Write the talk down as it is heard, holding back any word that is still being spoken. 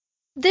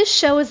This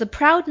show is a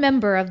proud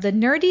member of the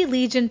Nerdy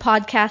Legion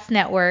Podcast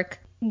Network.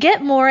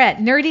 Get more at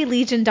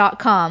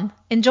nerdylegion.com.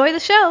 Enjoy the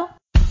show!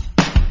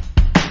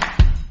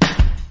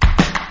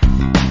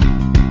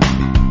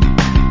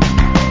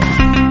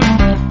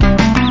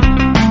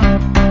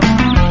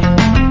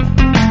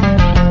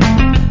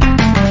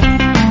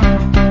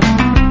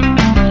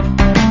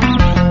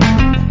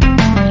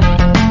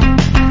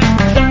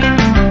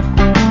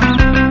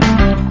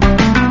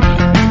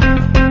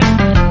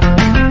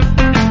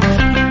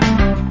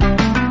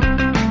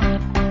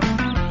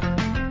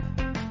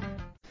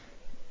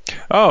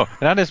 Oh,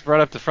 and I just brought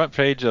up the front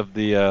page of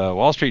the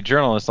Wall Street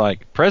Journal. It's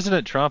like,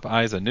 President Trump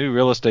eyes a new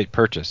real estate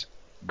purchase.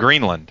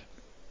 Greenland.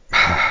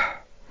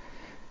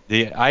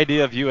 The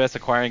idea of U.S.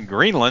 acquiring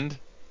Greenland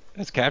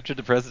has captured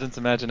the president's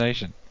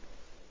imagination.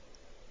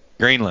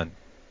 Greenland.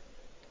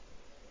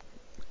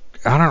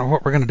 I don't know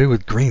what we're going to do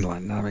with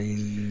Greenland. I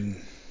mean...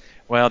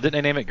 Well, didn't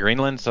they name it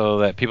Greenland so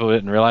that people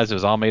didn't realize it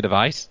was all made of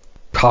ice?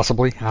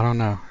 Possibly. I don't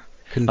know.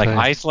 Couldn't like tell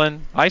you.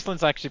 Iceland.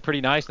 Iceland's actually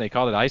pretty nice, and they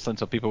called it Iceland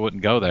so people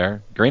wouldn't go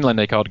there. Greenland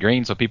they called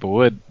green so people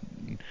would,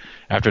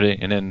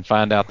 and then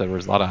find out there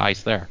was a lot of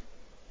ice there.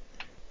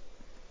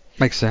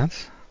 Makes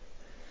sense.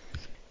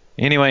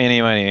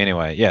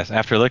 Anyway. Yes,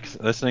 after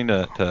listening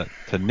to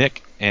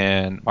Nick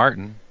and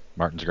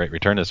Martin's great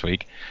return this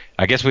week,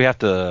 I guess we have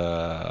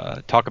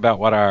to talk about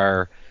what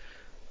our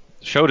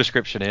show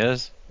description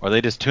is, or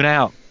they just tune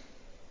out.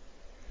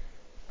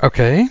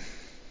 Okay.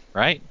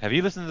 Right? Have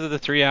you listened to the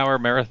 3-hour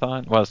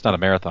marathon? Well, it's not a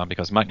marathon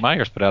because Mike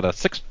Myers put out a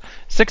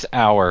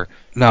six-hour.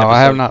 No, episode I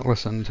have not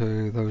listened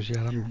to those yet.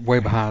 I'm way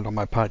behind on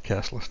my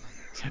podcast listening.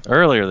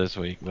 Earlier this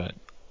week, but.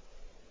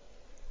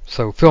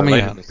 So fill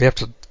me in. This We have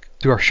to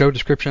do our show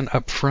description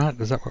up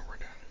front. Is that what we're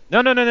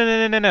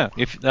doing? No.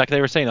 If like they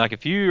were saying, like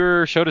if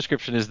your show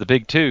description is the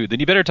big two, then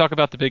you better talk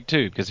about the big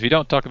two. Because if you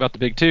don't talk about the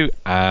big two,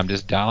 I'm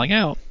just dialing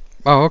out.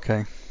 Oh,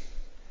 okay.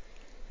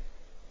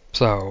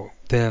 So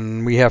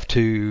then we have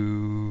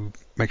to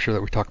make sure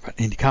that we talk about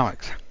indie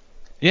comics.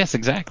 Yes,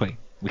 exactly.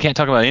 We can't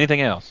talk about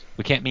anything else.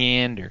 We can't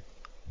meander.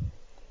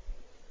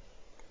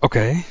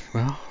 Okay.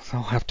 Well, so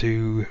I'll have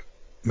to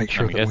make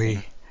sure that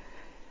we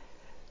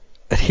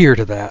adhere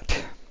to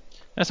that.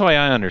 That's the way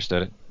I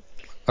understood it.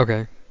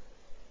 Okay.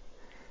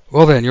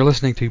 Well then, you're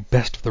listening to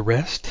Best of the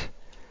Rest,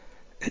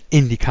 an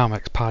indie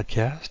comics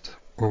podcast,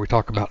 where we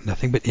talk about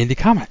nothing but indie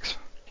comics.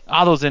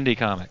 All those indie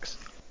comics.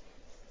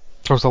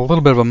 There was a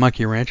little bit of a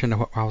monkey wrench into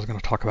what I was going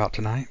to talk about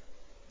tonight.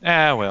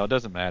 Well, it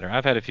doesn't matter.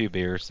 I've had a few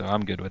beers, so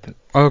I'm good with it.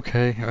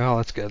 Okay, well,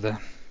 that's good then.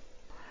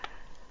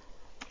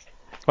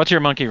 What's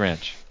your monkey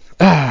wrench?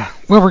 Well,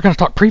 we're going to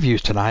talk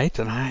previews tonight,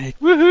 and I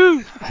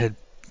had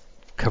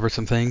covered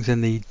some things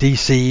in the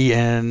DC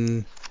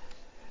and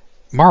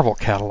Marvel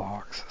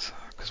catalogs,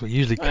 because we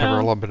usually cover a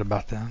little bit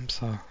about them.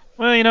 So.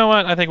 Well, you know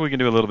what? I think we can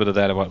do a little bit of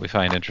that of what we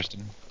find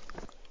interesting.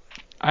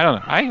 I don't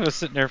know. I was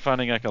sitting there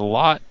finding like a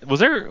lot.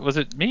 Was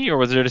it me,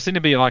 or there seemed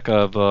to be like a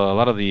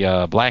lot of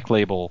the Black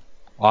Label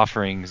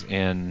offerings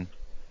in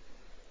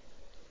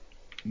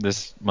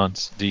this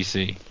month's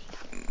DC,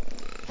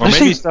 or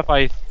maybe stuff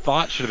I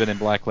thought should have been in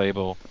Black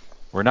Label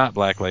were not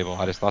Black Label.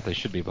 I just thought they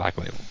should be Black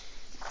Label.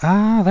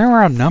 There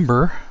were a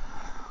number,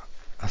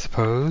 I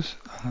suppose.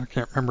 I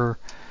can't remember.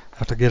 I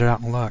have to get it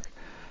out and look.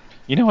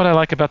 You know what I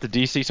like about the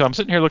DC? So I'm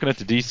sitting here looking at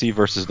the DC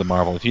versus the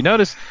Marvel. If you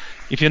notice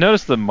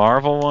the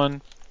Marvel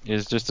one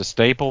is just a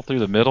staple through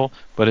the middle,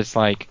 but it's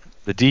like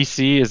the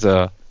DC is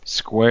a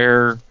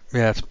square.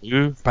 Yeah, it's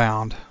glue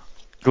bound.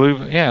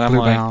 Glue, yeah, and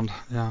glue I'm bound.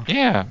 Yeah.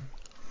 Yeah.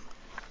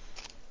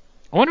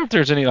 I wonder if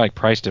there's any like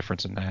price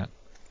difference in that.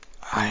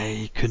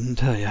 I couldn't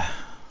tell you.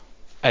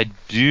 I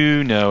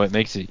do know it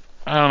makes it.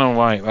 I don't know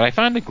why, but I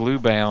find the glue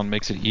bound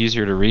makes it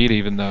easier to read,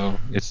 even though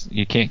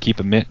you can't keep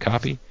a mint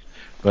copy.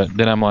 But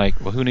then I'm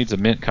like, well, who needs a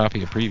mint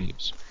copy of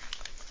previews?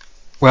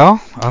 Well,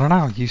 I don't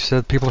know. You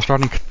said people are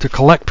starting to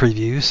collect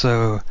previews,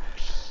 so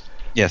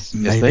yes,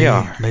 they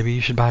are. Maybe you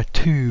should buy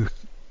 2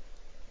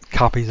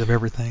 copies of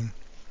everything.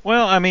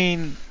 Well, I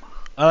mean,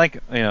 I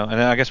like, and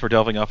I guess we're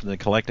delving off into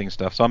collecting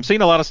stuff. So I'm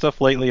seeing a lot of stuff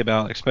lately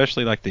about,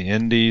 especially like the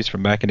indies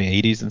from back in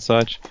the 80s and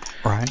such.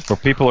 Right. Where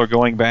people are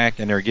going back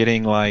and they're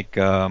getting like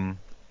the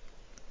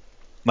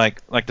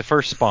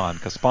first Spawn,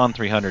 because Spawn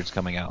 300 is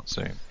coming out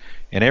soon.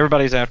 And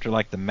everybody's after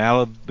like the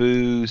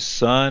Malibu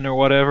Sun or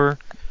whatever,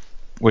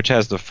 which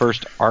has the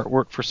first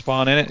artwork for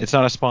Spawn in it. It's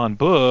not a Spawn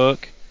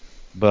book,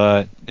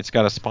 but it's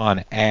got a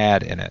Spawn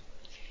ad in it.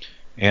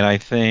 And I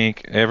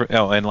think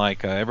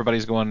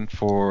everybody's going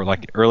for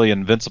like early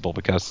Invincible,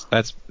 because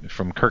that's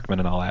from Kirkman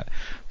and all that.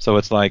 So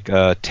it's like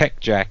Tech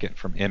Jacket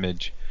from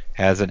Image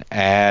has an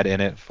ad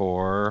in it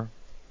for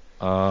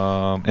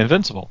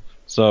Invincible.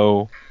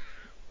 So,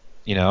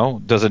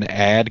 does an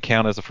ad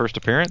count as a first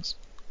appearance?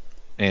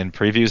 And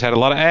previews had a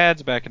lot of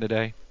ads back in the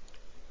day.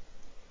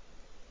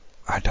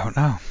 I don't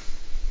know.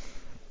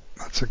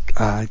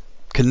 I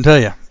couldn't tell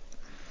you.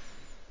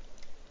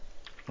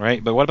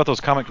 Right, but what about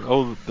those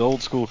the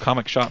old school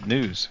comic shop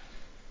news?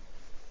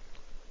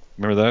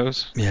 Remember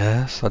those?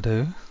 Yes, I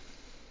do.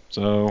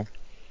 So,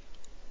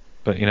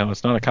 but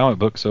it's not a comic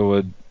book, so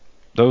would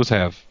those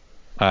have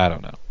I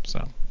don't know.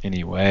 So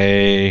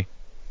anyway,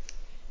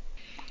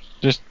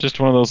 just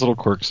one of those little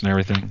quirks and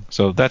everything.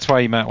 So that's why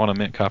you might want a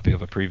mint copy of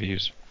the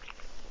previews.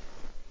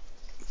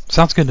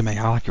 Sounds good to me.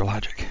 I like your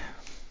logic.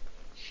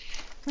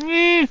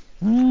 I'm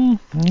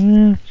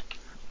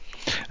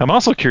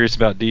also curious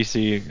about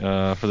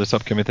DC for this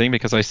upcoming thing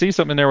because I see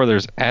something in there where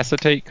there's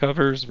acetate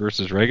covers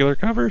versus regular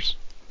covers.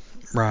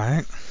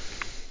 Right.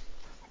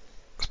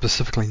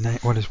 Specifically,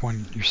 what is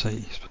one you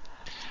see?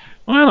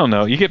 Well, I don't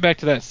know. You get back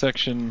to that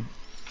section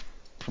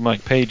from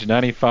like page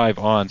 95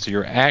 on, so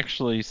you're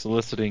actually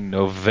soliciting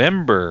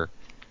November,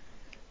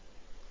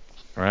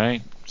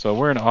 right? So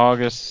we're in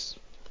August,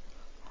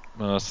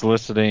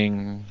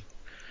 soliciting.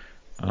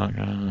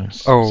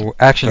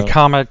 Action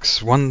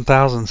Comics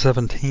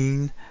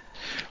 1017.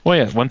 Well,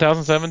 yeah,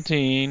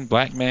 1017,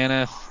 Black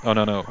Manta,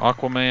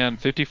 Aquaman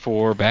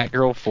 54,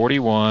 Batgirl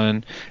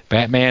 41,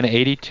 Batman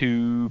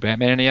 82,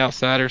 Batman and the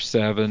Outsider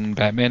 7,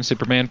 Batman and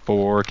Superman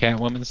 4,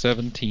 Catwoman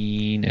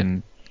 17,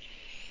 and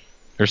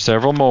there's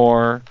several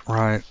more.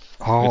 Right,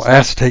 all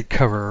acetate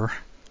cover.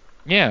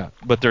 Yeah,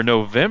 but they're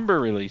November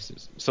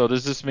releases. So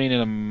does this mean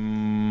in a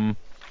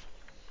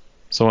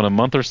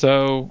month or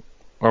so?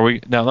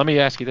 Now let me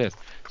ask you this.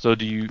 So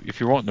if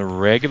you're wanting a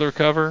regular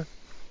cover,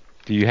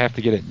 do you have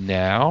to get it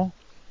now?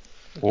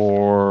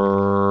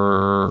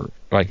 Or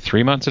like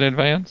 3 months in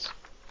advance?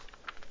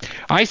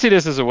 I see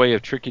this as a way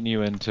of tricking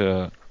you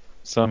into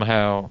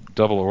somehow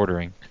double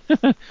ordering.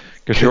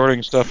 Because you're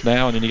ordering stuff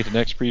now and then you get the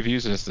next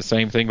previews and it's the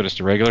same thing but it's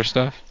the regular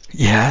stuff?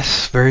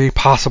 Yes, very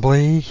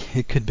possibly.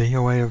 It could be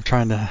a way of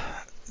trying to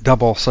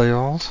double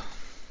sales.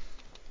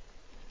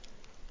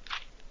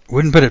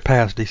 Wouldn't put it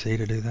past DC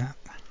to do that.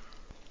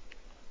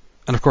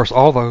 And of course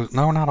all those,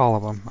 no, not all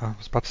of them. I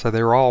was about to say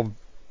they were all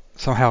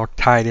somehow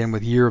tied in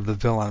with Year of the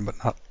Villain, but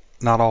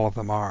not all of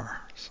them are.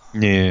 So.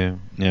 Yeah.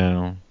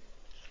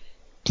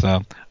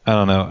 So, I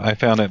don't know. I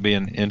found it be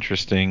an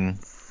interesting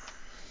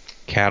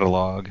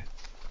catalog.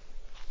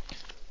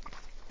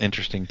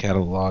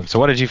 So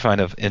what did you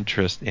find of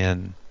interest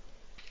in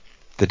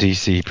the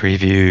DC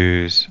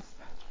previews?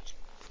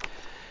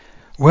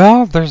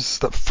 Well, there's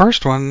the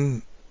first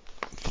one.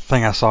 The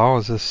thing I saw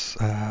was this.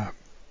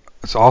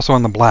 It's also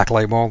in the Black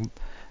Label.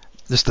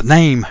 Just the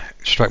name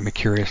struck me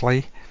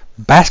curiously.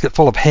 Basket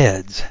Full of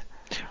Heads.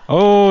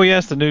 Oh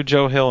yes, the new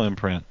Joe Hill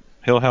imprint,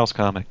 Hill House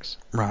Comics.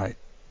 Right.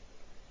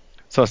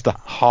 So it's the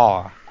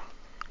HAW,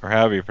 or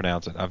however you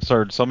pronounce it. I've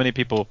heard so many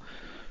people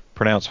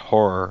pronounce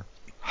horror,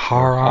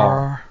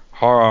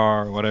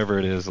 whatever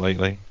it is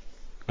lately.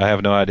 I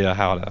have no idea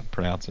how to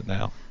pronounce it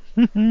now.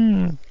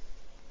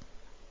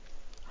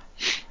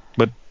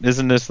 But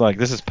isn't this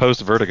this is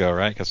post Vertigo,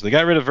 right? Because they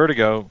got rid of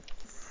Vertigo.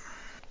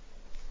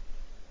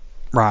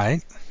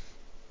 Right.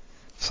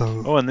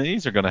 So. Oh, and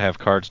these are going to have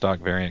cardstock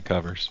variant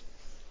covers.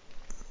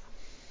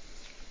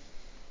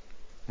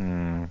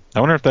 I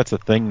wonder if that's a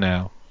thing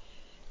now.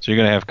 So you're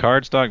going to have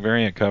cardstock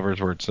variant covers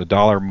where it's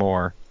 $1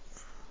 more,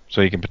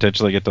 so you can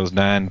potentially get those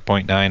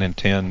 9.9 and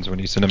 10s when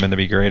you send them in to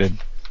be graded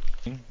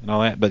and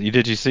all that. But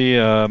did you see?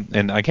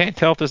 And I can't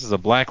tell if this is a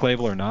Black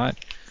Label or not.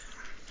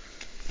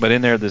 But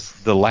in there,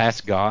 The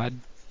Last God,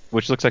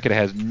 which looks like it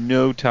has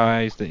no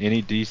ties to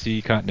any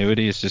DC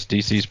continuity. It's just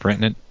DC's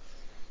printing it.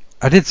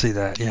 I did see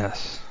that.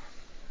 Yes.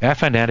 I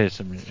find that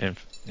is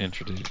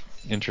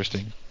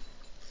interesting.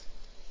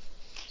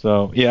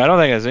 So yeah, I don't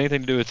think it has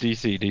anything to do with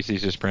DC.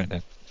 DC's just printing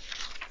it.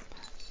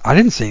 I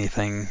didn't see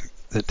anything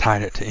that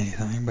tied it to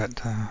anything,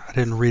 but I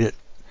didn't read it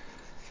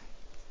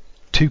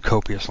too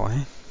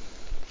copiously.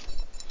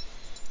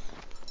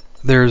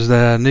 There's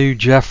the new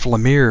Jeff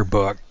Lemire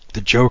book,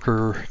 The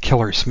Joker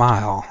Killer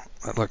Smile.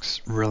 That looks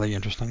really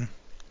interesting.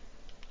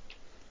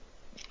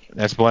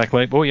 That's Black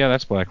Label? Oh, yeah,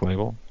 that's Black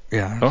Label.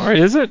 Yeah. All right,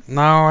 is it?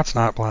 No, it's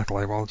not Black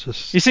Label. It's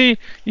just... You see,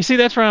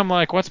 that's where I'm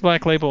like, what's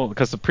Black Label?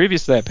 Because the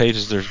previous to that page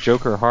is there's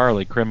Joker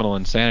Harley, Criminal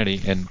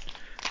Insanity, and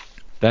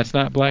that's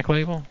not Black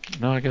Label?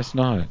 No, I guess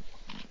not.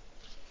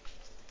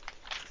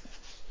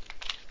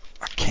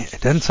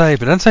 It doesn't say.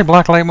 If it doesn't say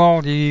Black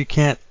Label, you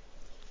can't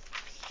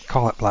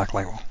call it Black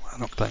Label, I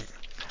don't think.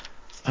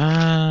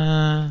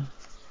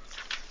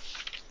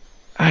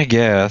 I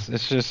guess.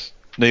 It's just,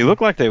 they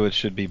look like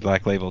should be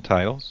Black Label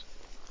titles.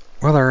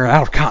 Well, they're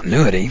out of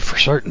continuity for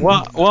certain.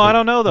 Well, I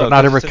don't know though. But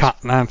not every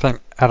thing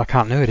out of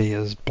continuity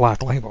is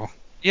Black Label.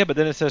 Yeah, but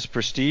then it says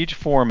prestige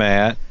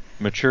format,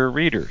 mature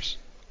readers.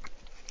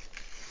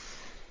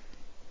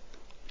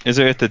 Is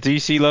it if the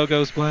DC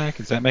logo's black?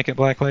 Does that make it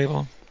Black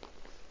Label?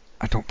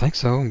 I don't think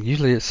so.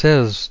 Usually it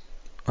says,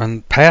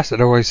 and past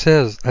it always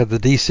says the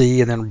DC,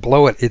 and then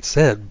below it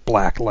said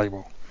Black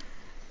Label.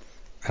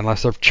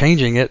 Unless they're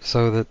changing it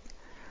so that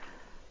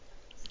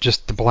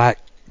just the black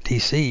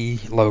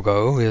DC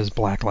logo is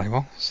Black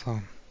Label. So.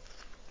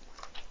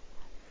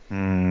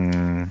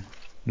 No.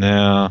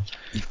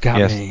 You've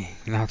got me.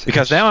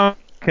 Because now I'm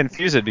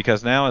confused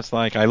because now it's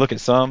like I look at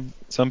some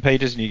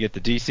pages and you get the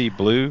DC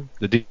blue.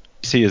 The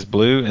DC is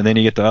blue, and then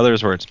you get the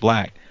others where it's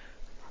black.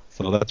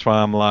 So that's why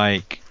I'm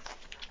like.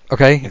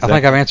 Okay, I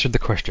think I've answered the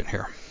question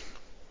here.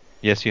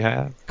 Yes, you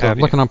have. I'm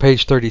looking on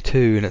page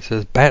 32, and it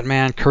says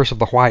Batman Curse of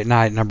the White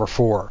Knight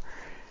 #4.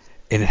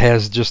 And it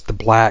has just the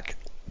black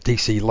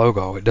DC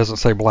logo. It doesn't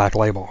say Black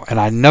Label. And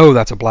I know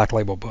that's a Black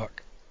Label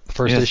book. The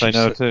first Yes, issue. I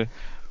know too.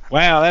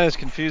 Wow, that is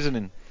confusing.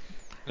 And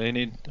I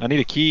need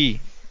a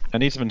key. I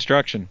need some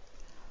instruction.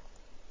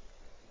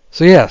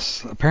 So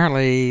yes,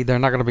 apparently they're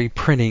not going to be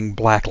printing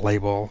Black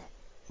Label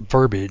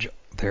verbiage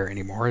there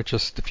anymore. It's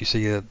just if you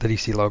see the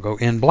DC logo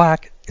in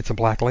black, it's a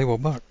Black Label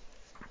book.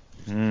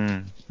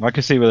 I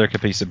can see where there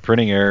could be some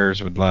printing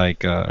errors with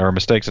or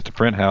mistakes at the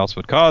print house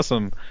would cause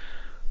some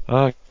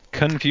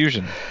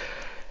confusion.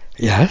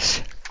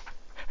 Yes.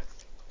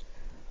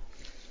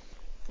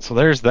 So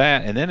there's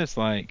that, and then it's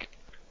like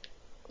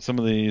some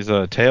of these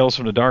Tales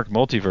from the Dark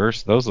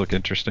Multiverse. Those look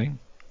interesting.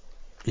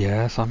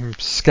 Yes, I'm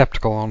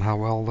skeptical on how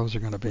well those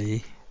are going to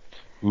be.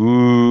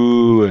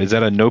 Ooh, is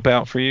that a nope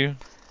out for you?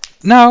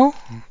 No,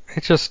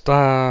 it's just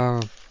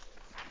like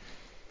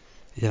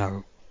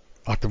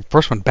the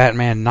first one,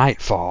 Batman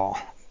Nightfall.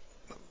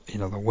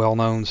 The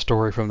well-known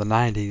story from the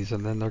 90s,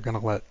 and then they're going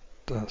to let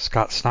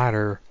Scott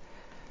Snyder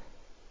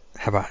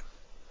have a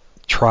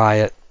try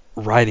at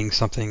writing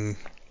something.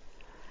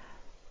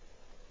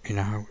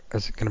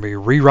 Is it going to be a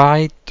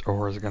rewrite,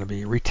 or is it going to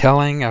be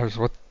retelling?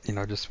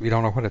 We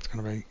don't know what it's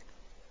going to be.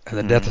 And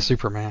the death of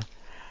Superman.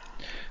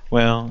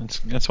 Well,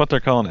 it's what they're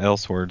calling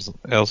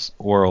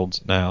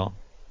Elseworlds now.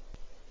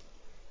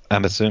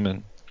 I'm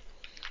assuming.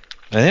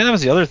 And then that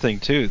was the other thing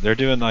too. They're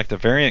doing like the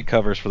variant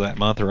covers for that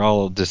month are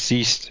all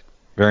deceased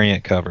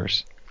variant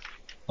covers.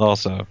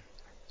 Also,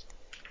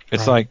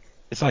 it's Right.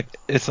 like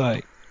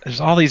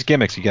there's all these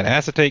gimmicks. You got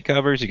acetate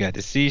covers, you got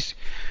deceased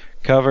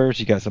covers,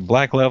 you got some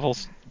black label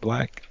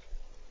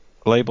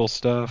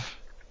stuff.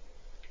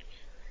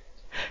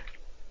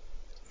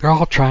 They're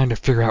all trying to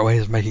figure out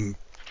ways of making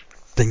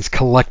things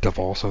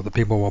collectible so that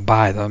people will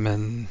buy them,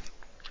 and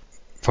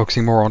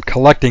focusing more on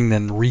collecting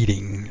than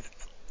reading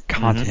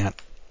content,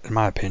 in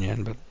my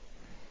opinion. But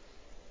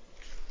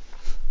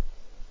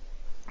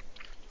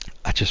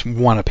that's just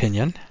one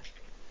opinion.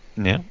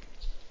 Yeah.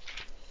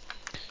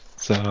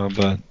 So,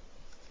 but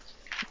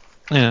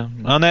yeah.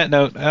 On that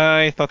note,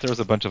 I thought there was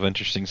a bunch of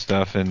interesting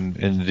stuff in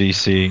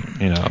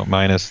DC.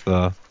 Minus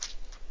the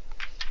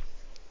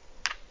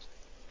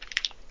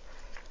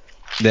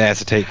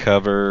acetate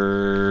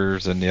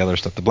covers and the other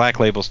stuff. The Black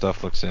Label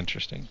stuff looks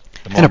interesting.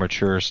 The more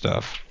mature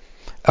stuff.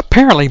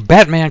 Apparently,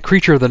 Batman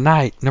Creature of the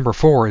Night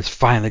 #4 is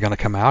finally going to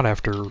come out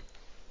after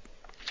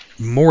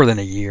more than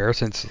a year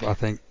since I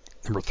think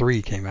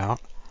 #3 came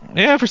out.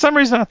 Yeah, for some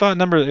reason I thought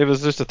it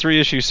was just a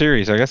 3-issue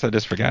series. I guess I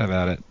just forgot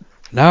about it.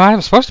 No, it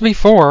was supposed to be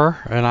 4,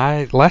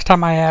 and last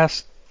time I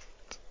asked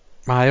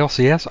my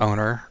LCS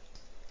owner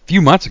a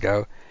few months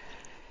ago,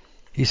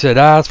 he said,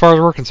 as far as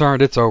we're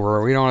concerned, it's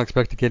over. We don't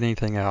expect to get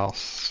anything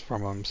else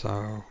from them.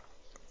 So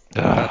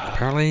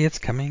apparently it's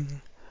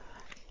coming.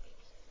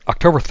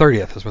 October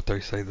 30th is what they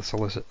say.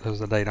 There's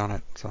the date on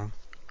it. So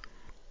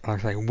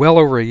like I say, well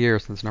over a year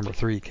since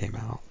 #3 came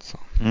out. So.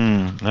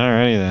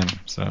 Alrighty then.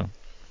 So,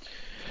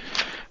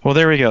 well,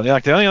 there we go.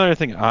 Like the only other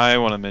thing I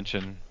want to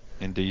mention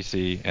in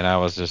DC, and I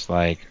was just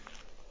like,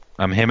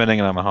 I'm hemming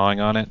and I'm hawing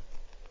on it.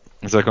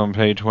 It's like on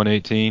page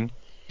 118,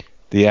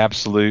 The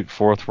Absolute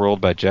Fourth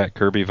World by Jack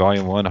Kirby,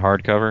 Volume 1,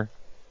 hardcover.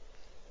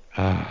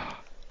 Where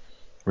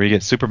you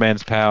get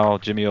Superman's pal,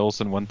 Jimmy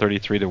Olsen,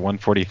 133 to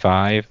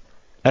 145.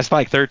 That's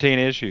like 13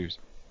 issues.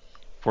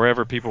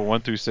 Forever People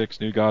 1 through 6,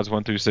 New Gods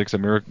 1 through 6,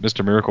 and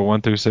Mr. Miracle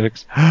 1 through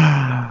 6.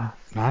 Nice.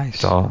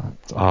 It's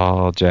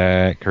all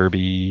Jack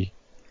Kirby,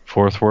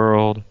 Fourth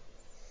World,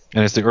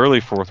 and it's the early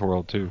Fourth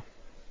World too.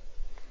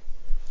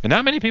 And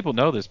not many people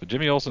know this, but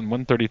Jimmy Olsen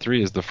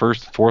 133 is the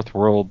first Fourth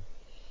World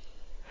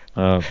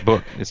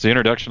book. It's the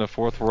introduction of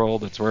Fourth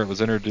World. It's where it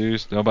was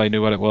introduced. Nobody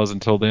knew what it was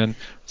until then.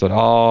 So it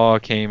all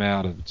came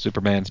out of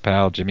Superman's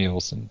pal, Jimmy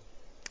Olsen,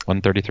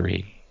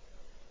 133.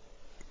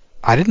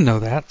 I didn't know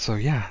that, so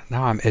yeah,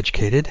 now I'm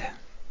educated.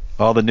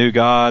 All the New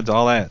Gods,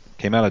 all that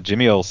came out of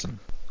Jimmy Olsen.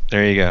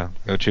 There you go.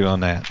 Go chew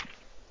on that.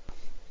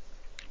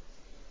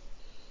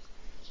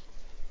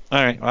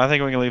 All right, well, I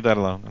think we can leave that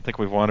alone. I think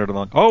we've wandered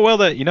along. Oh, well,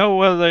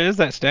 there is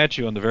that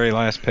statue on the very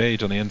last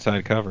page on the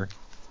inside cover.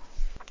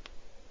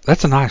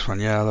 That's a nice one,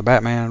 yeah. The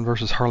Batman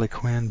versus Harley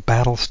Quinn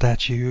battle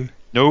statue.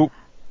 Nope.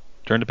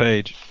 Turn the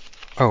page.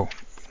 Oh.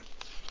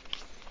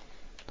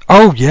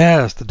 Oh,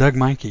 yes, the Doug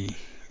Mahnke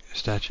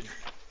statue.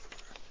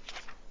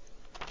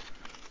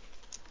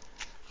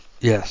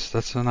 Yes,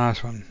 that's a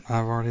nice one.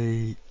 I've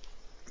already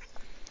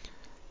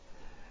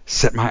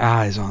set my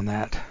eyes on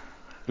that.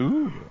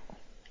 Ooh.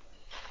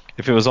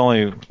 If it was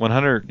only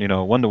 100,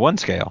 1-to-1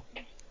 scale.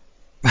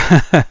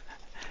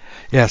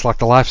 Yeah, it's like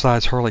the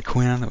life-size Harley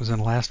Quinn that was in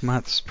last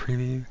month's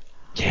preview.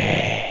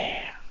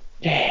 Yeah.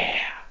 Yeah.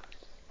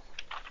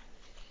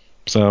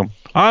 So,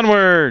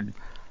 onward!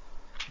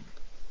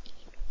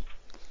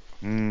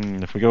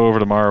 If we go over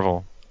to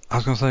Marvel. I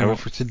was going to say,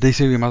 if it's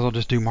DC, we might as well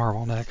just do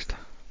Marvel next.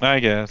 I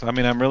guess. I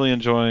mean, I'm really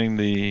enjoying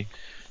the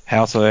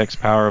House of X,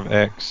 Power of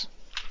X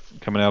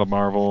coming out of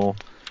Marvel.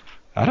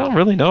 I don't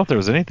really know if there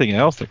was anything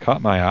else that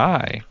caught my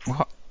eye.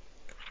 Well,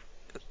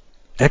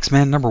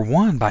 X-Men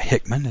 #1 by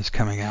Hickman is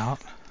coming out.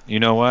 You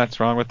know what's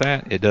wrong with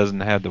that? It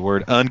doesn't have the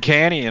word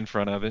uncanny in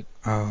front of it.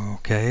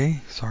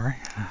 Okay, sorry.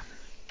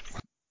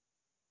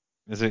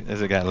 Is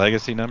it got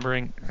legacy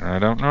numbering? I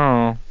don't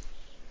know.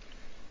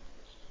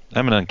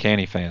 I'm an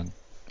uncanny fan.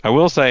 I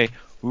will say,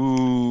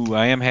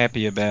 I am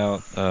happy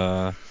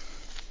about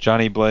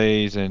Johnny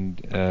Blaze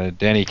and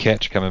Danny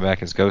Ketch coming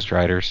back as Ghost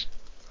Riders.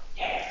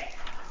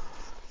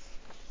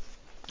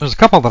 There's a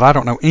couple that I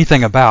don't know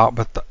anything about,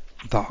 but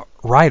the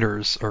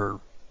writers are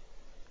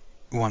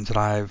ones that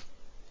I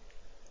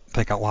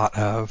think a lot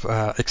of.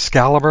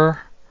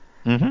 Excalibur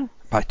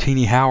by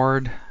Teenie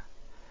Howard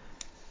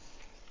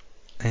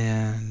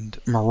and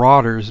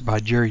Marauders by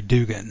Jerry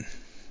Dugan.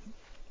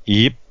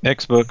 Yep,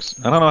 X-Books.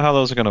 I don't know how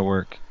those are going to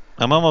work.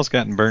 I'm almost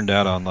gotten burned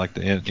out on like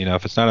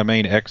if it's not a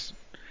main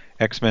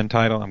X-Men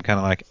title, I'm kind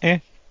of like,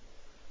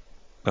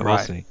 But Right. we'll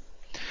see.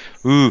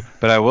 Ooh,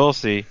 but I will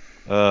see.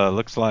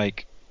 Looks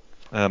like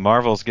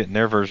Marvel's getting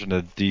their version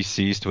of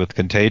Deceased with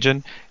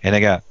Contagion, and they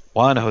got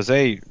Juan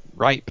Jose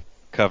Ripe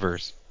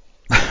covers.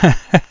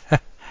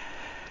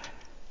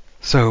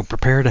 So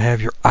prepare to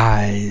have your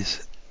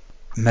eyes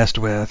messed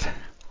with.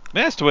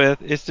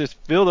 It's just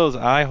fill those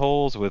eye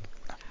holes with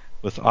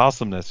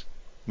awesomeness.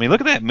 I mean,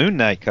 look at that Moon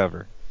Knight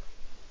cover.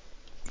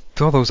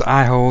 Fill those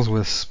eye holes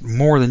with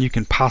more than you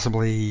can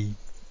possibly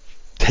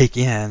take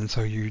in,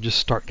 so you just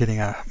start getting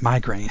a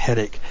migraine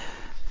headache.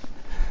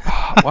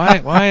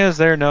 Why is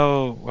there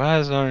no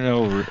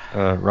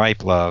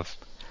Ripe love?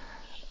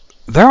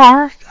 There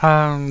are.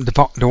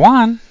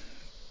 Dewan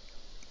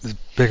is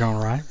big on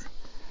Ripe.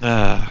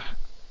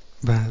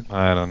 But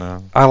I don't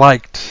know. I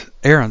liked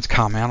Aaron's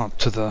comment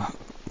to the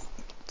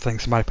thing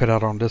somebody put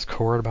out on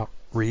Discord about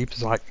Reeves.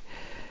 It's like,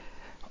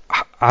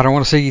 I don't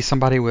want to see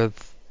somebody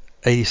with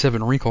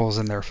 87 wrinkles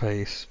in their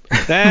face.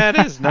 That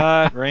is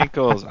not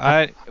wrinkles.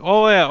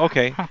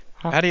 Okay.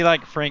 How do you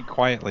like Frank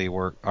Quietly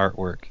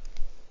artwork?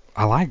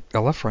 I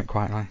love Frank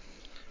Quietly.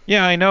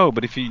 Yeah, I know,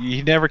 but if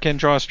he never can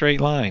draw a straight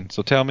line,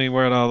 so tell me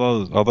where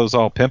all those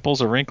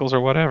pimples or wrinkles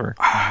or whatever.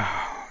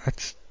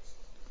 That's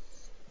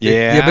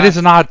yeah, but it's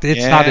not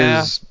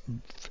as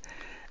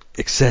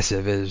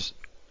excessive as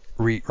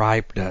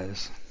Ripe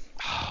does.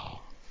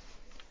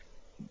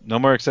 No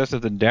more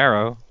excessive than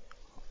Darrow.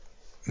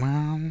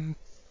 Well,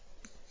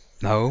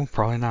 no,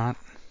 probably not.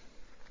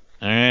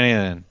 All right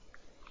then.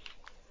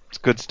 It's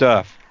good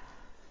stuff.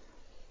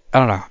 I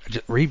don't know.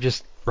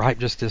 Ripe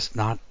just does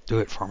not do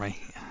it for me.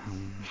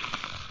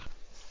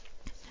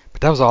 But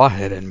that was all I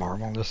had in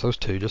Marvel, just those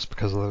two, just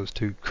because of those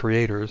two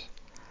creators.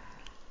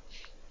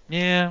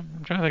 Yeah,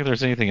 I'm trying to think if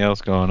there's anything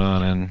else going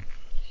on, and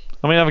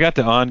I mean I've got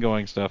the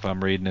ongoing stuff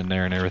I'm reading in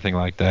there and everything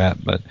like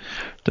that, but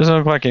it doesn't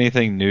look like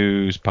anything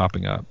new's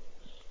popping up.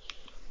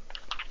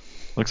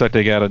 Looks like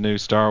they got a new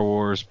Star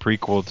Wars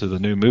prequel to the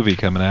new movie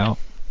coming out.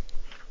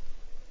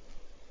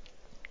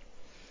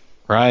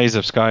 Rise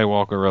of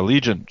Skywalker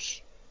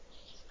Allegiance.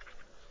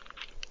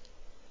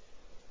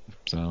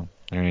 So,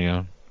 there you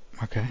go.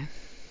 Okay.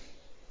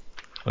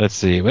 Let's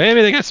see.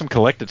 Maybe they got some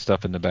collected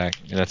stuff in the back.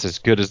 And that's as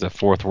good as the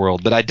Fourth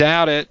World. But I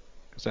doubt it.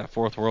 Because that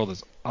Fourth World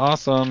is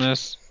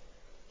awesomeness.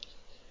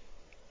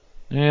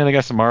 Yeah, they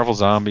got some Marvel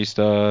Zombie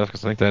stuff.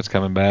 Because I think that's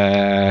coming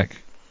back.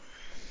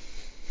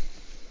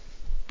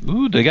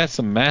 Ooh, they got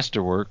some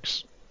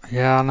Masterworks.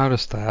 Yeah, I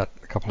noticed that.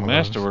 A couple The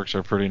of those. Masterworks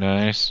are pretty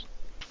nice.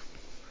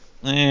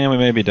 We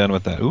may be done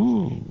with that.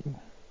 Ooh.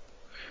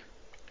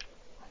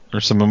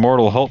 There's some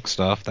Immortal Hulk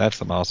stuff. That's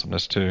some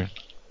awesomeness, too.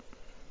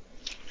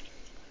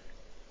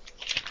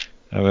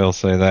 I will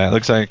say that.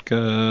 Looks like,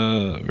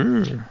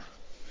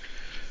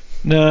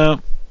 No,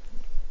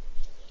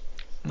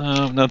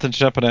 nothing's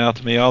jumping out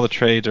to me. All the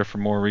trades are for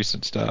more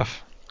recent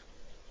stuff.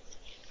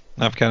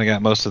 I've kind of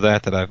got most of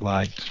that I've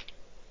liked.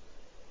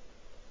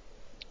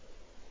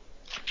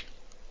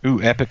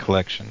 Ooh, Epic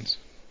Collections.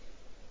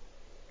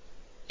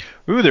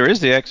 Ooh, there is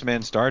the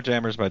X-Men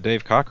Starjammers by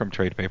Dave Cockrum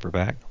trade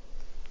paperback.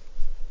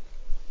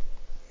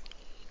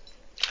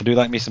 I do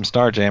like me some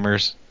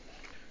Starjammers.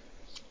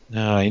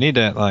 No, you need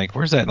that,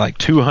 where's that,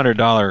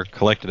 $200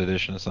 collected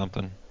edition or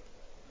something?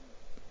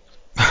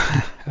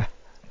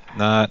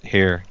 Not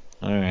here.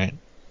 Alright.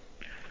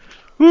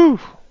 Woo!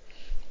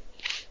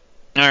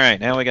 Alright,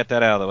 now we got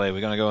that out of the way.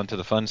 We're going to go into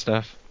the fun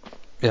stuff?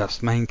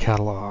 Yes, main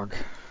catalog.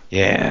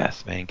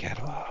 Yes, main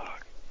catalog.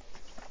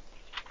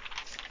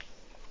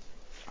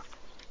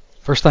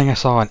 First thing I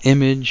saw an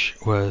image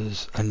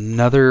was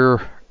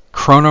another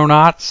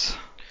Chrononauts.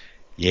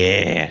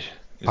 Yeah.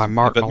 By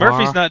Mark But Millar.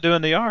 Murphy's not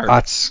doing the art.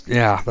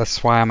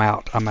 That's why I'm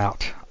out.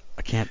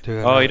 I can't do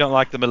it. Oh, you don't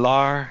like the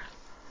Millar?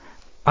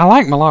 I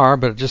like Millar,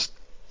 but just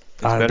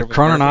the better with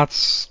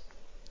Chrononauts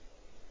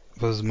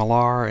was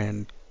Millar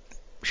and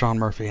Sean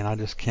Murphy, and I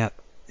just can't.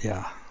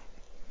 Yeah.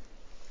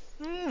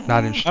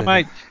 Not interested. I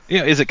might.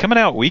 Yeah, is it coming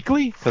out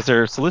weekly? Because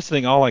they're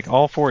soliciting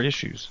all 4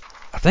 issues.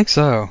 I think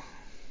so.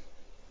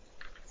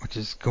 Which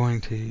is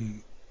going to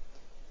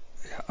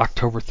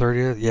October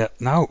 30th. Yeah.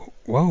 No.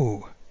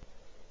 Whoa.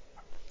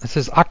 It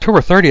says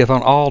October 30th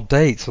on all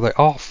dates, so they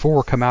all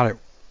 4 come out at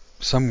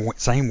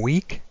same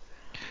week.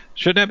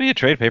 Shouldn't that be a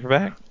trade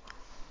paperback?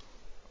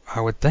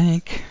 I would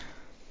think.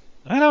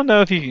 I don't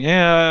know if you.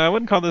 Yeah, I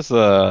wouldn't call this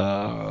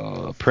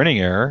a printing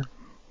error.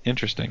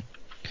 Interesting.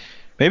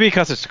 Maybe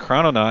because it's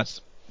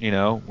Chrononauts,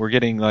 we're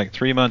getting like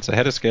 3 months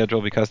ahead of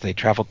schedule because they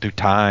traveled through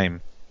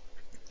time.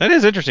 That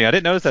is interesting. I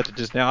didn't notice that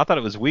just now. I thought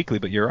it was weekly,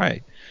 but you're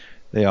right.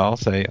 They all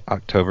say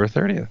October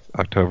 30th,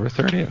 October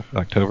 30th,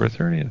 October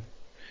 30th.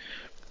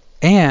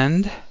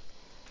 And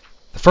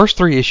the first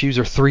 3 issues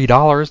are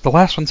 $3. The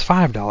last one's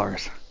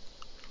 $5.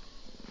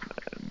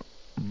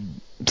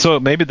 So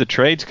maybe the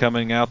trade's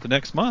coming out the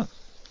next month.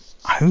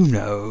 Who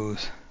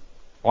knows?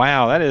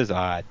 Wow, that is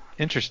odd.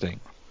 Interesting.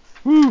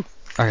 Woo.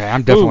 Okay,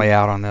 I'm definitely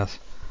out on this.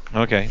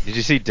 Okay. Did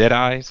you see Dead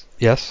Eyes?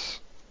 Yes.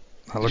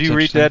 Did you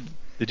read that?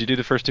 Did you do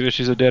the first 2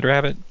 issues of Dead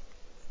Rabbit?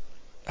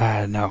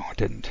 No, I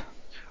didn't.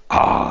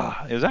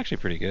 It was actually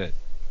pretty good.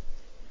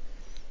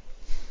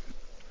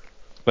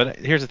 But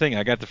here's the thing.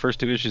 I got the first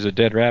 2 issues of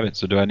Dead Rabbit,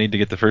 so do I need to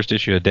get the first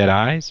issue of Dead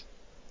Eyes?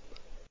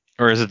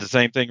 Or is it the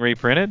same thing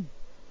reprinted?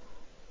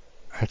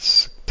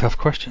 That's a tough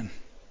question.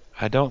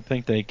 I don't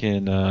think they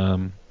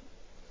can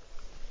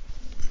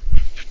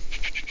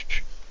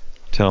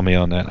tell me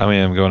on that. I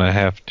mean, I'm going to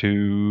have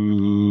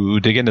to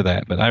dig into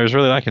that. But I was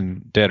really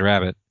liking Dead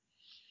Rabbit.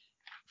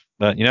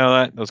 But you know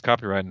that? Those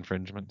copyright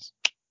infringements.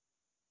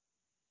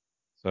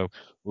 So,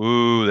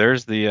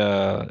 there's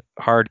the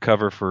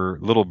hardcover for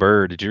Little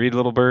Bird. Did you read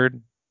Little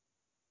Bird?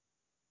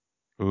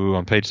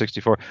 On page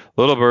 64.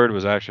 Little Bird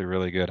was actually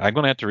really good. I'm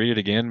going to have to read it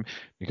again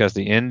because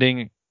the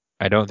ending,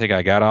 I don't think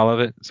I got all of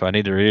it. So I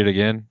need to read it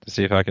again to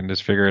see if I can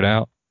just figure it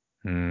out.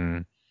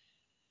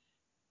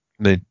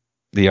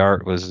 The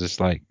art was just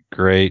like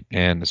great,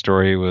 and the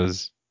story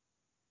was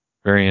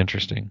very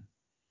interesting.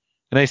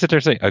 And they sit there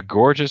and say, a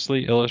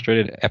gorgeously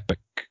illustrated epic.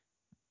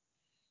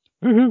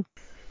 Woohoo!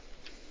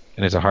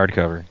 And it's a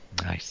hardcover.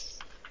 Nice.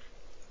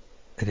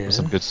 It is. With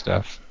some good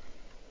stuff.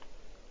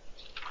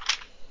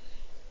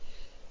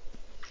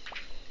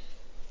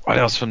 What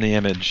else from the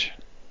Image?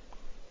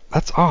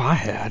 That's all I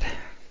had.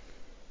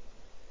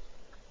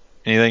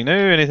 Anything new?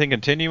 Anything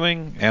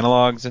continuing?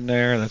 Analogs in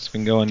there? That's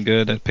been going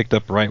good. That picked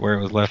up right where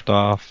it was left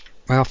off.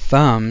 Well,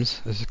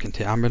 Thumbs is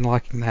I've been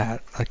liking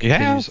that. That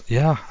continues.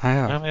 Yeah, I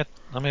have. I'm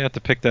gonna have to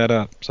pick that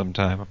up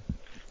sometime.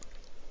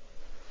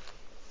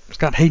 It's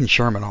got Hayden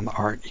Sherman on the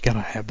art. You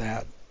gotta have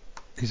that.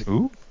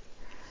 Who?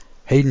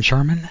 Hayden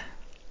Sherman.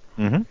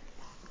 Mm-hmm.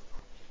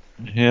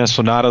 Yeah,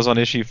 Sonata's on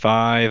issue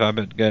 5. I've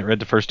read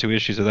the first 2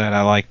 issues of that.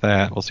 I like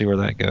that. We'll see where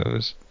that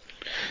goes.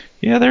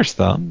 Yeah, there's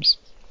Thumbs.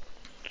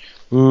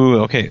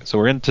 Okay, so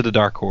we're into the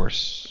Dark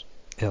Horse.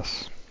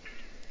 Yes.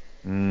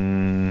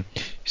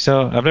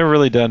 So I've never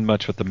really done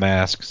much with the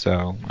Mask,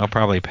 so I'll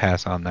probably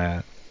pass on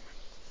that.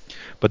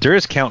 But there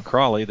is Count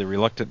Crawley, the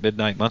reluctant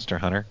midnight monster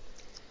hunter.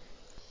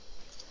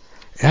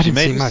 I didn't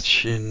see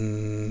much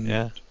in.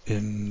 Yeah.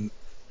 In.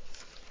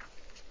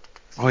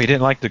 Oh, you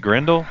didn't like the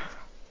Grendel?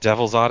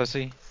 Devil's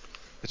Odyssey?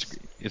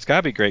 It's got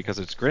to be great because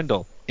it's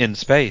Grendel in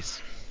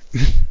space.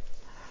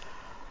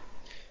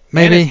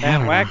 Maybe. And it's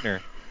Matt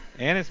Wagner.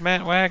 And it's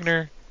Matt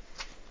Wagner.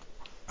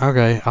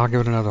 Okay, I'll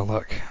give it another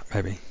look,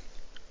 maybe.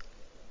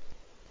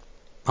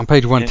 On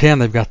page 110,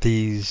 they've got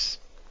these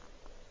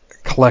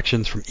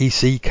collections from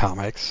EC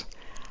Comics.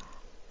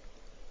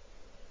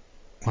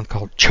 One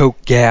called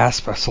Choke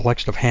Gasp, a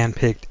selection of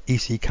hand-picked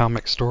EC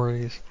Comic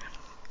stories.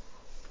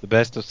 The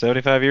best of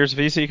 75 years of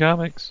EC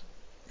Comics?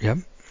 Yep.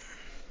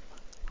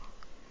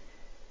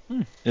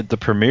 The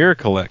Premier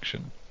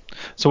Collection.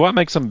 So what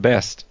makes them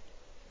best?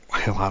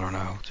 Well, I don't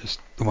know.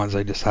 Just the ones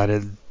they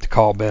decided to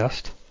call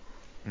best.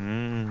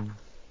 And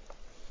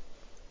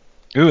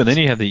then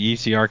you have the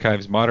EC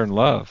Archives Modern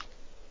Love.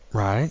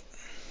 Right.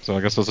 So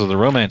I guess those are the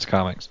romance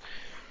comics.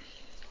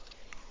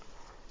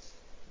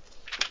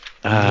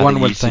 One the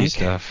would EC think.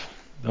 Stuff.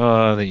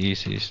 Oh, the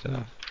EC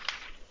stuff.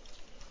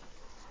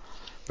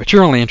 But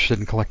you're only interested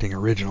in collecting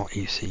original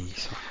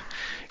ECs.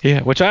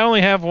 Yeah, which I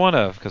only have one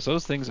of because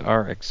those things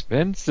are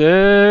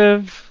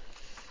expensive.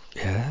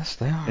 Yes,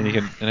 they are.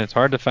 And it's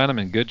hard to find them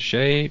in good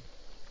shape.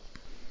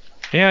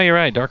 Yeah, you're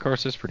right. Dark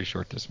Horse is pretty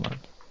short this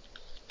month.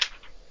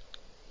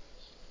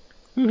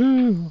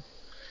 Woohoo!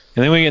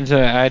 And then we get into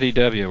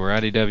IDW, where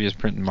IDW is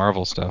printing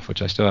Marvel stuff,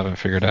 which I still haven't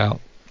figured out.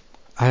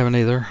 I haven't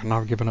either, and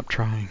I've given up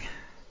trying.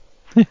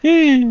 I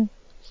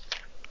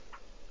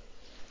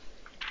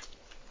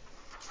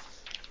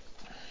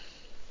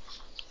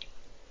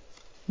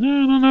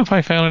don't know if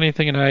I found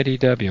anything in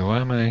IDW.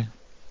 Why am I?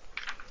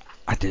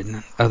 I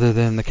didn't, other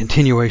than the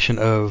continuation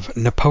of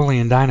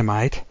Napoleon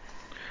Dynamite.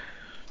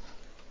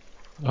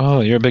 Oh,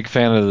 you're a big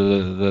fan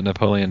of the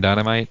Napoleon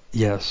Dynamite?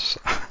 Yes,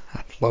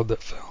 I love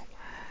that film.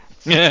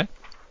 Yeah.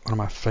 One of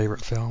my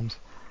favorite films.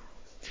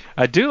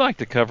 I do like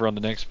the cover on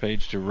the next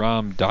page to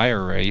Rom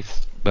Dire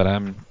Wraith, but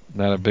I'm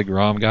not a big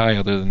Rom guy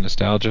other than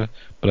nostalgia.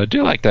 But I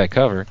do like that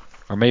cover.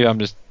 Or maybe I'm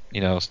just,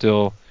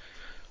 still,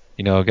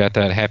 got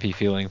that happy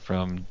feeling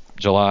from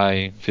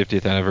July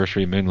 50th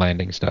anniversary moon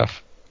landing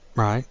stuff.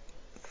 Right.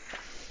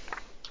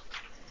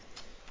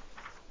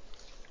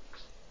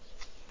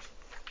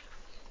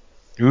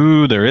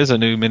 There is a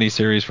new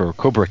miniseries for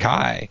Cobra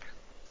Kai.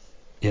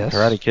 Yes.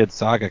 Karate Kid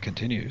saga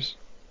continues.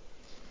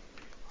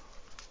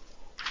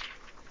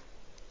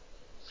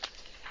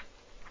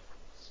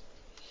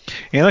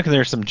 And look,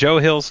 there's some Joe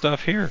Hill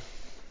stuff here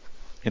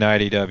in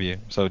IDW.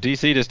 So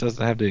DC just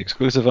doesn't have the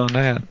exclusive on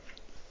that.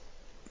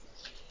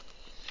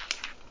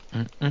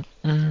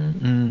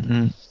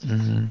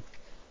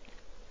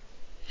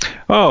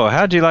 Oh,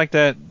 how'd you like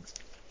that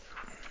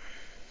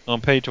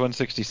on page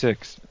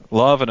 166?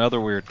 Love and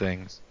Other Weird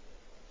Things.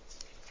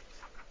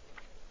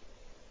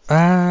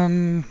 I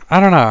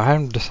don't know. I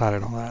haven't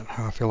decided on that,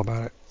 how I feel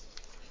about it.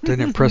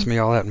 Didn't impress me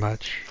all that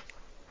much.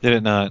 Did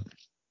it not?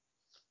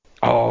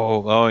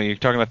 Oh, you're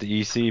talking about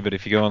the EC, but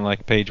if you go on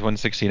like page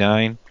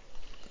 169,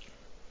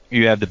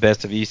 you have the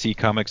Best of EC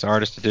Comics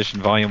Artist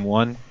Edition Volume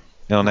 1.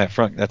 And on that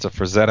front, that's a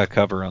Frazetta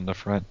cover on the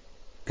front.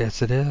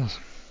 Yes, it is.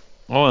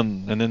 Oh,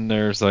 and then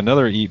there's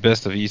another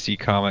Best of EC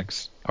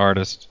Comics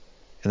Artist,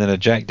 and then a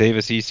Jack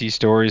Davis EC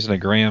Stories and a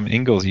Graham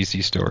Ingalls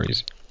EC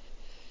Stories.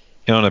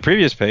 And on the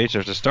previous page,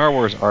 there's a Star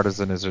Wars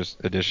Artisan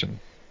Edition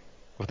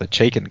with a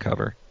Chaykin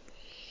cover.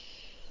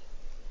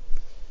 I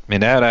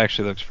mean, that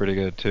actually looks pretty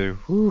good, too.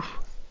 Whew.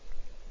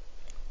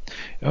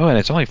 Oh, and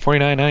it's only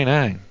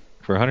 $49.99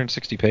 for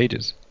 160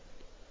 pages.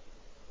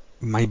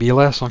 Maybe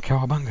less on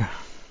Cowabunga.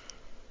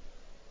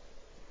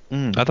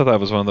 I thought that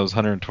was one of those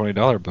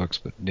 $120 books,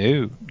 but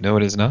no,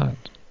 it is not.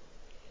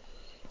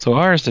 So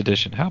Artist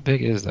Edition, how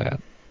big is that?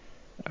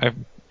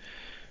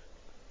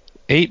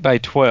 8 by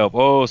 12.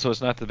 Oh, so it's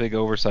not the big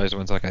oversized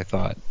ones like I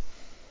thought.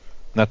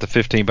 Not the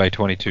 15 by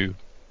 22.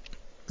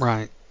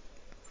 Right.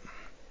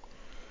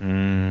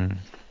 All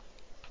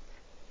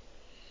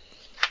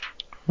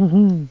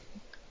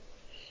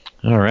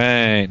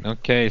right.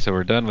 Okay, so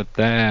we're done with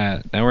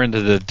that. Now we're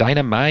into the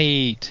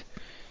Dynamite.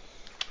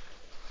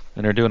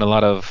 And they're doing a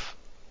lot of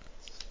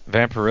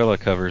Vampirilla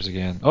covers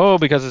again. Oh,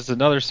 because it's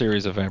another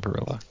series of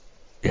Vampirilla.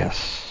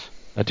 Yes.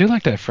 I do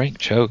like that Frank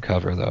Cho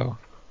cover, though.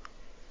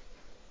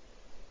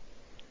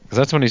 Because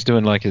that's when he's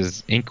doing like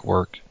his ink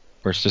work,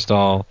 where it's just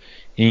all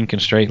ink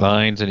and straight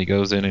lines, and he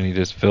goes in and he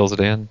just fills it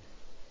in.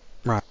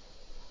 Right.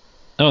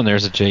 Oh, and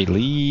there's a Jay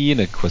Lee and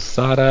a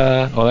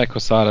Quesada. Oh, that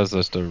Quesada is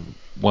just a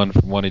one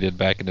from one he did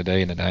back in the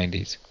day in the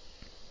 90s.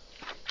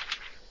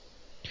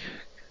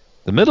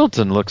 The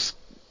Middleton looks...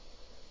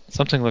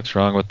 Something looks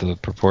wrong with the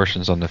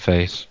proportions on the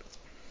face.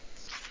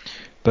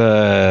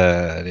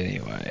 But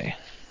anyway.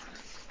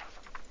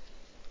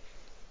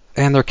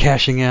 And they're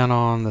cashing in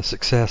on the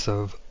success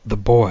of The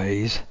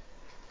Boys.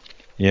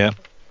 Yeah.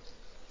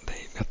 They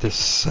got this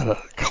set of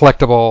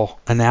collectible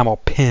enamel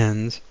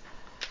pins.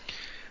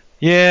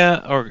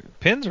 Yeah, or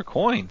pins or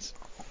coins.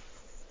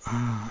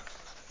 I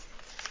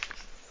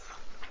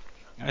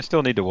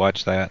still need to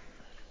watch that.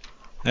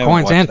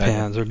 Coins and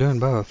pins. They're doing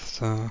both.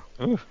 So.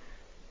 Ooh.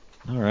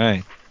 All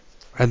right.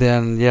 And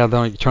then,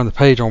 then you turn the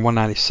page on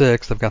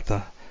 196. They've got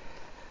the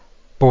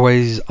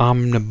Boys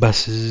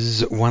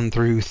Omnibuses 1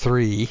 through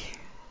 3.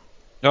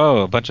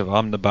 Oh, a bunch of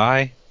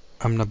omnibuy?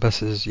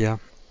 Omnibuses, yeah.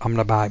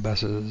 Omnibuy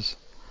buses.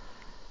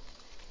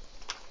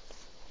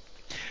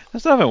 I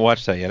still haven't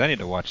watched that yet. I need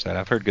to watch that.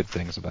 I've heard good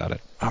things about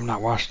it. I've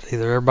not watched it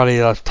either. Everybody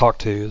that I've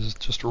talked to is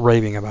just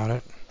raving about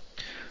it.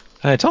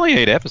 It's only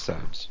 8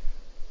 episodes.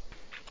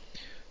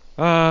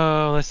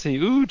 Oh, let's see.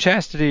 Ooh,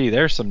 Chastity.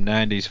 There's some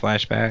 90s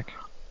flashback.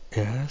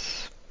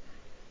 Yes.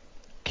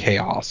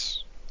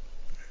 Chaos.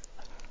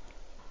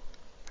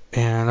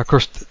 And, of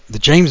course, the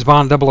James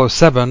Bond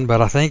 007,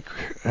 but I think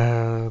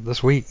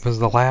this week was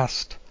the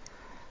last.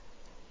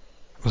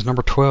 It was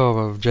number 12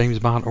 of James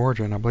Bond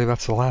Origin. I believe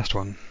that's the last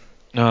one.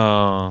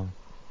 Oh,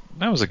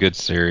 that was a good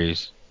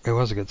series. It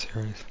was a good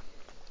series.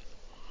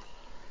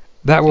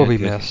 That will be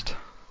missed.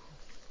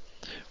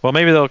 Well,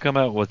 maybe they'll come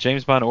out with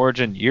James Bond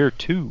Origin Year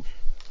 2.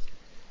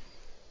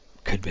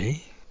 Could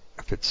be.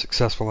 If it's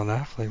successful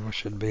enough, they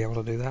should be able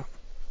to do that.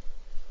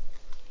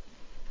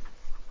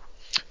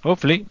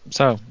 Hopefully.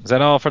 So, is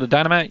that all for the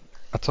Dynamite?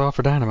 That's all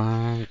for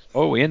Dynamite.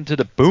 Oh, into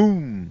the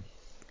Boom.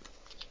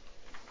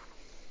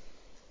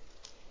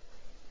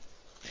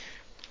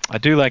 I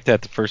do like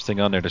that the first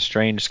thing on there, The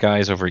Strange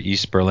Skies Over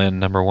East Berlin,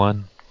 number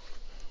 1.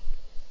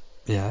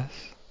 Yes.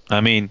 I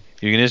mean,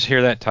 you can just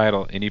hear that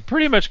title, and you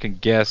pretty much can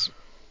guess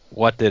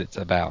what it's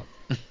about.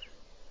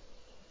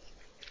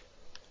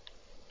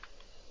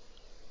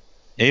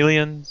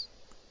 Aliens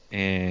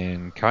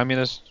and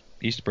communist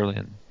East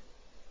Berlin.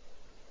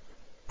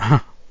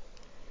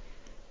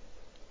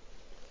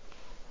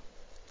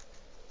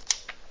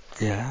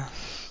 Yeah.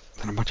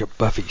 And a bunch of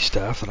Buffy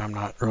stuff that I'm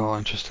not real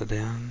interested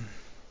in.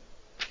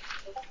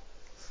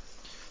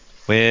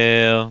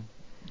 Well,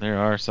 there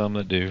are some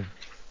that do.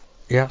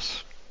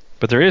 Yes.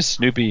 But there is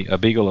Snoopy, a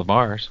Beagle of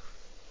Mars.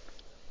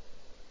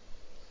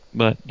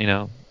 But,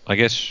 I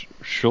guess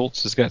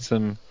Schultz has got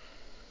some...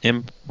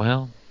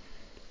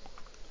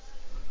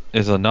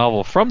 is a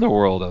novel from the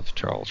world of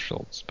Charles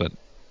Schultz, but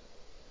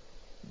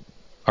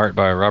art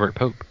by Robert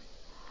Pope.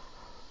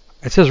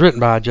 It says written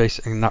by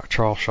Jason, not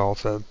Charles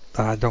Schultz.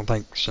 I don't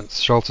think since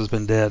Schultz has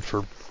been dead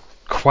for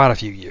quite a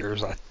few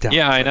years.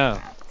 I know.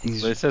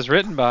 But it says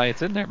written by.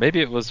 It's in there. Maybe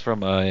it was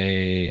from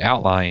a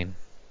outline.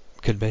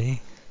 Could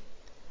be.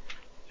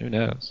 Who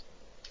knows?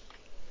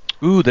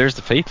 Ooh, there's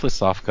the Faithless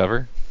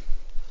softcover.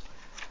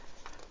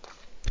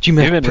 But you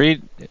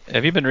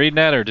Have you been reading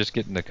that or just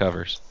getting the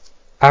covers?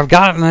 I've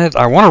gotten it.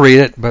 I want to read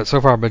it, but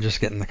so far I've been just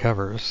getting the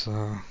covers.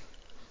 So.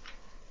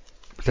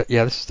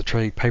 Yeah, this is the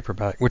trade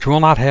paperback, which will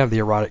not have the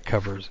erotic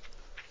covers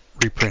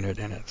reprinted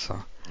in it.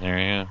 So. There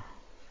you go.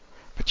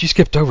 But you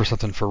skipped over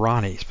something for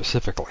Ronnie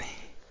specifically.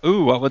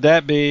 Ooh, what would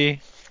that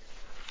be?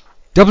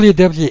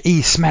 WWE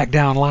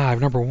SmackDown Live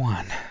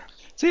 #1.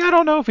 See, I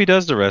don't know if he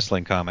does the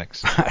wrestling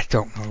comics. I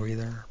don't know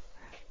either.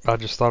 I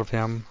just thought of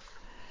him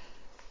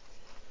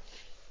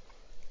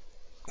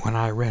when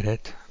I read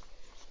it.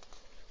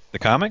 The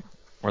comic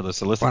or the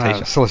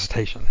solicitation?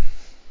 Solicitation.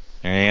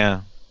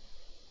 Yeah.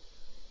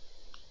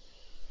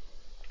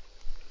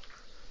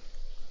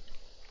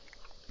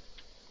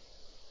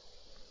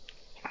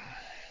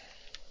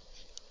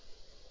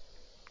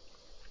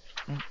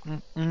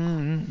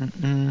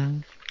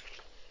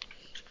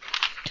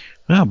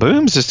 Well,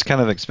 Boom's just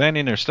kind of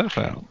expanding their stuff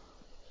out.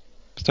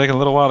 It's taking a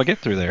little while to get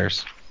through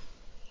theirs.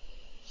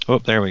 Oh,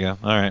 there we go.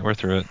 All right, we're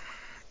through it.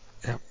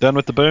 Yep. Done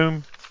with the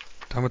Boom?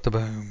 Done with the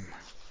Boom.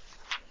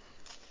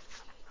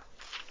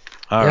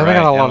 All yeah, right, they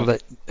got a lot of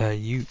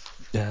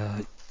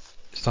that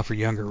stuff for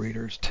younger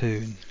readers,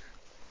 too.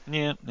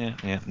 Yeah.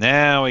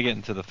 Now we get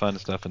into the fun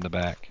stuff in the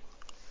back.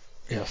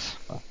 Yes.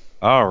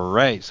 All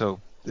right,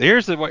 so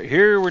here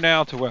we're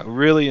now to what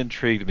really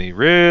intrigued me.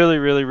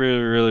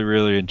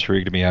 Really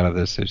intrigued me out of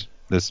this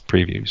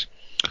previews.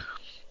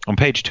 On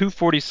page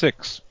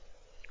 246,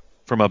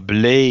 from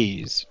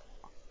Ablaze,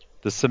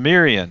 the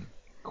Cimmerian,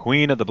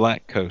 Queen of the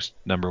Black Coast,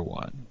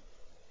 #1.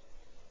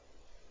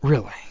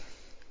 Really?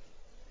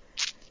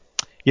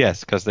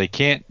 Yes, because they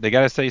got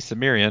to say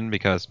Cimmerian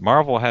because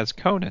Marvel has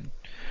Conan.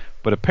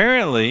 But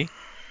apparently,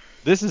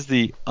 this is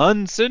the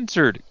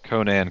uncensored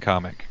Conan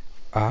comic.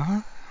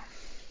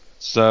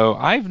 So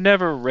I've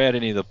never read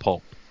any of the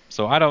pulp.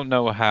 So I don't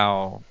know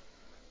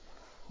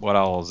what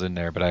all is in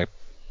there. But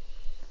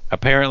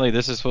apparently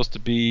this is supposed to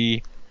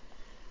be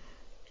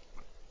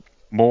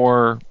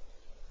more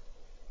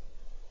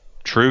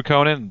true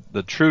Conan.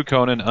 The true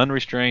Conan,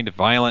 unrestrained,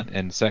 violent,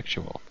 and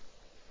sexual.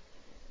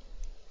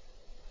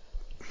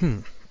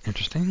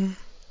 Interesting.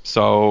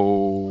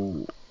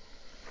 So,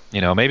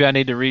 maybe I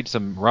need to read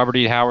some Robert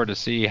E. Howard to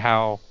see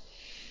how,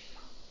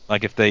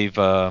 like, if they've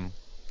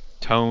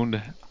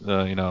toned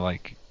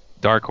like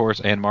Dark Horse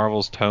and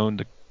Marvel's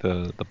toned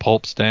the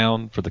pulps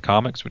down for the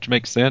comics, which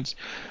makes sense.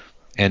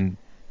 And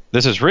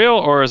this is real,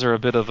 or is there a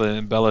bit of an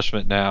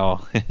embellishment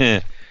now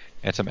and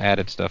some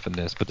added stuff in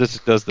this? But this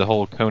does the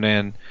whole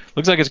Conan.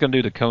 Looks like it's going to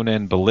do the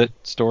Conan Belit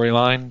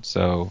storyline.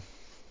 So,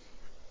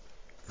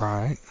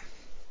 right.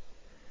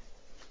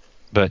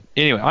 But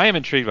anyway, I am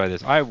intrigued by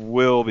this. I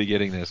will be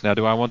getting this. Now,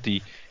 do I want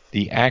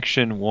the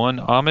Action 1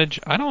 homage?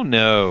 I don't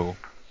know.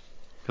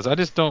 Because I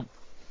just don't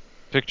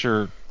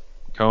picture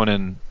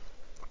Conan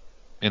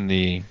in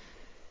the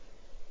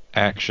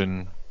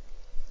Action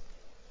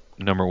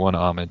 #1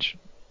 homage.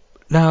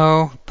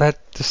 No, that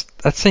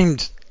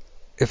seemed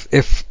if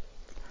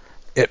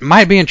it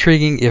might be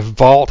intriguing if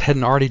Vault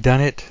hadn't already done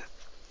it,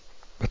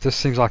 but this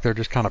seems like they're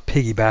just kind of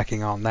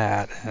piggybacking on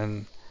that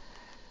and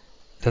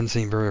doesn't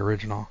seem very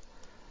original.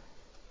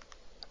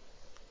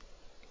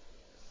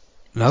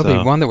 No,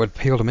 the one that would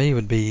appeal to me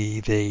would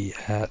be the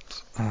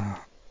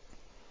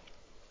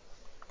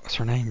what's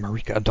her name,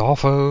 Marika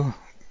Adolfo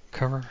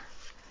cover.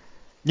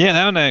 Yeah,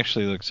 that one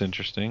actually looks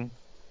interesting.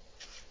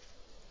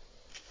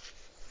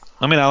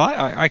 I mean,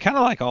 I kind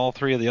of like all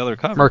three of the other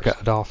covers. Marika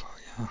Adolfo,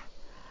 yeah.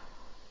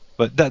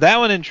 But that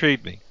one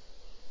intrigued me.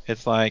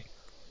 It's like,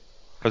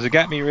 because it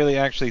got me really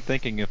actually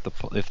thinking if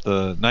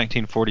the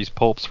 1940s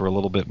pulps were a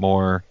little bit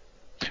more.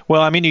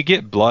 Well, I mean, you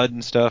get blood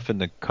and stuff in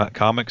the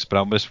comics,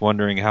 but I'm just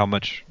wondering how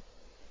much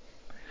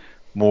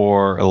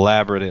more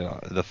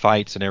elaborate the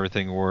fights and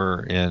everything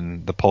were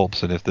in the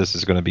pulps, and if this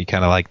is going to be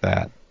kind of like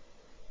that.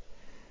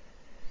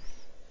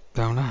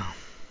 Don't know.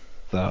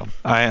 So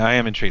I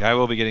am intrigued. I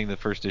will be getting the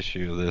first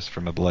issue of this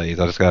from Ablaze.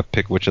 I just got to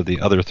pick which of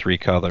the other three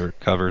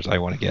covers I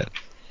want to get.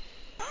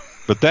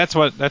 But that's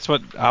what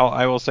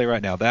I will say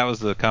right now. That was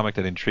the comic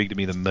that intrigued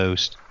me the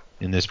most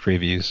in this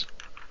previews.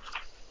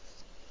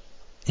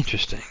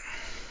 Interesting.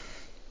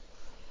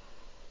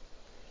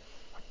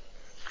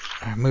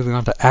 Moving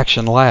on to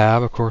Action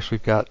Lab, of course,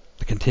 we've got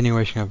the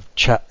continuation of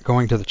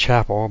Going to the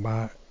Chapel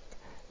by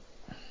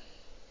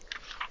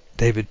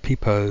David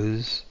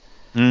Pepose.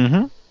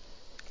 Mm-hmm.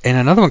 And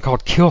another one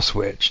called Kill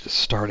Switch is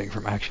starting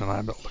from Action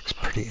Lab. It looks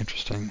pretty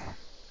interesting.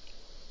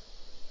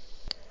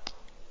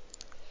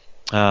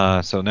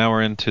 So now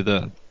we're into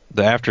the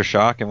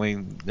Aftershock,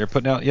 and they're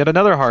putting out yet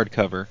another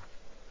hardcover.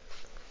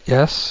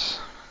 Yes.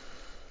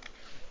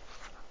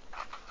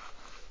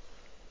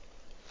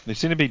 They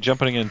seem to be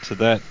jumping into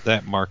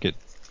that market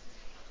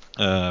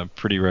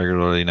pretty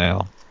regularly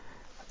now.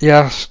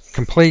 Yes,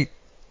 complete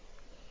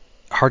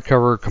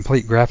hardcover,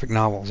 complete graphic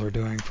novels they're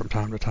doing from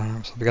time to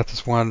time. So we got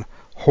this one,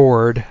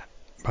 Horde,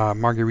 by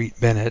Marguerite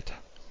Bennett,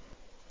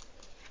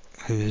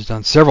 who has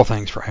done several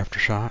things for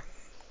Aftershock.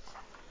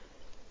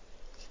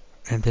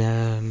 And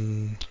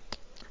then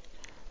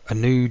a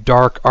new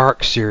Dark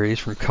Arc series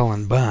from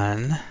Cullen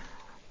Bunn.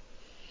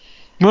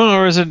 Well,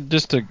 or is it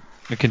just a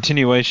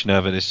continuation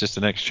of it? It's just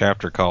the next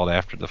chapter called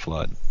After the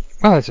Flood.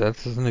 Well,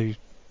 that's a new.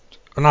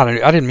 Not a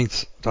new. I didn't mean.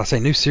 Did I say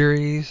new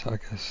series? I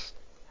guess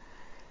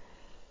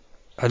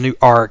a new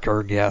arc,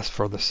 or guess,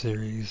 for the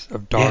series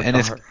of Dark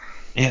Arc.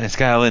 And it's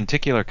got a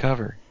lenticular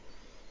cover.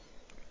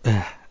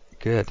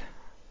 Good.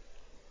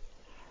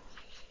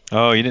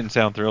 Oh, you didn't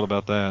sound thrilled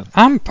about that.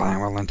 I'm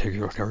fine with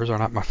lenticular covers. They're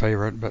not my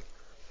favorite, but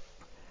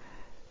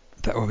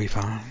that will be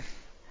fine.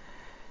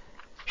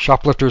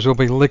 Shoplifters will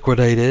be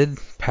liquidated.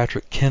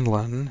 Patrick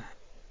Kindlon,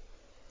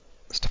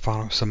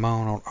 Stefano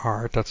Simone on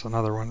art. That's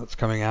another one that's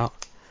coming out,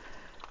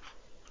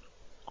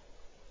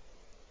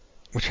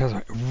 which has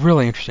a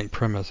really interesting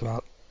premise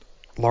about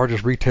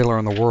largest retailer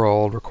in the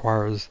world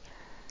requires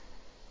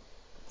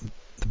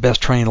the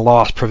best trained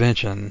loss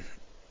prevention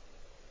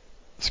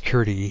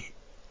security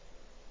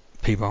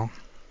people.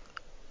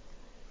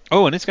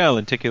 Oh, and it's got a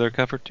lenticular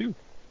cover too.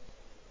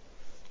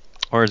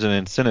 Or is it an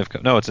incentive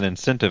cover? No, it's an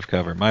incentive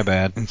cover. My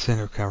bad.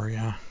 Incentive cover,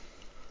 yeah.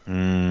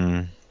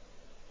 I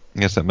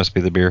guess that must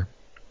be the beer.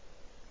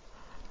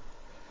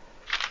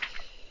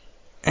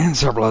 And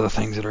several other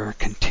things that are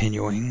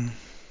continuing.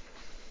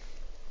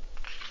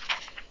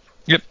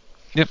 Yep.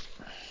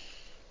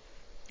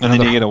 And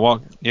then you get a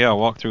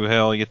walk through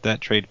hell. You get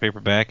that trade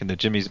paperback and the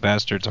Jimmy's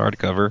Bastards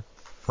hardcover.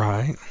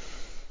 Right.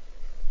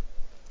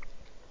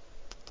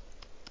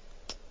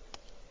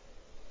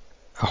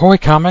 Ahoy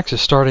Comics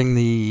is starting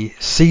the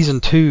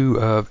season 2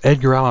 of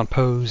Edgar Allan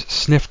Poe's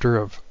Snifter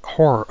of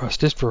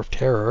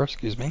Terror.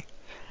 Excuse me.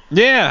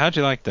 Yeah, how'd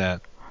you like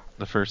that?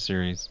 The first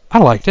series. I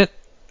liked it.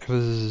 It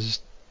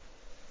was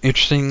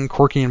interesting,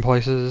 quirky in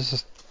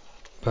places,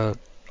 but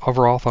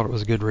overall, thought it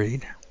was a good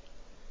read.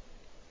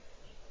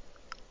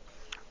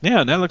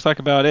 Yeah, and that looks like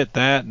about it.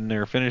 That and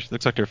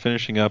looks like they're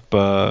finishing up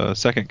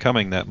Second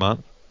Coming that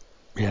month.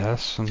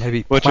 Yes, and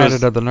maybe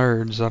Planet of the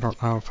Nerds. I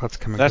don't know if that's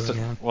coming to an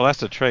end. Well,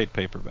 that's a trade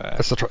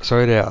paperback. So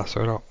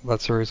that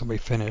series will be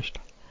finished.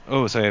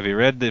 Oh, so have you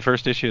read the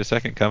first issue of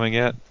Second Coming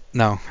yet?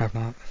 No, have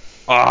not.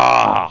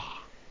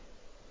 Ah,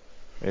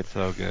 it's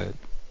so good.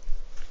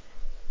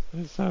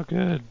 It's so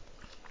good.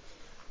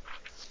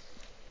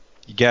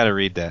 You gotta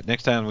read that.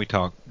 Next time we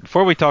talk,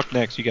 before we talk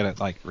next, you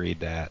gotta read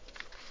that.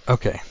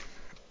 Okay.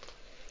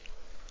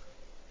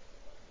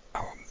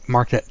 I'll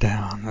mark that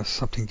down. That's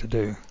something to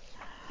do.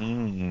 How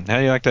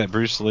do you like that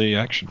Bruce Lee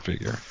action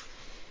figure?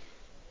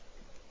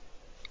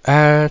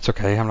 It's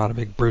okay. I'm not a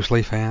big Bruce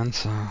Lee fan,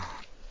 so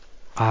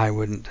I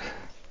wouldn't.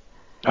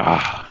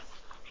 Oh,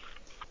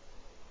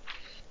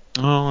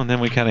 and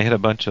then we kind of hit a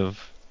bunch of.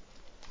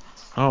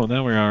 Oh,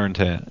 now we are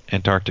into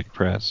Antarctic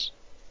Press.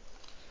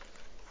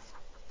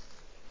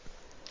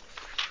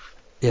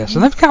 Yeah, so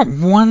they've got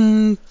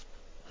one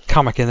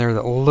comic in there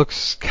that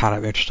looks kind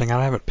of interesting.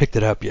 I haven't picked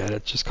it up yet.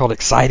 It's just called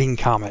Exciting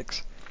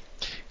Comics.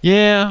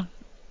 Yeah.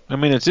 I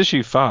mean, it's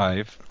issue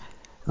 5.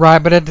 Right,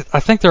 but I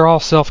think they're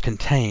all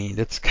self-contained.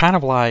 It's kind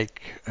of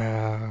like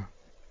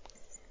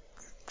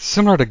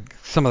similar to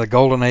some of the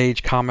Golden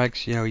Age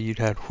comics. You know, you'd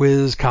had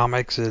Whiz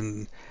comics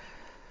and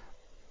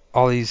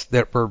all these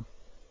that were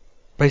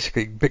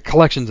basically big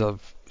collections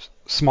of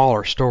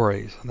smaller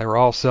stories. And they were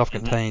all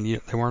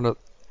self-contained. They weren't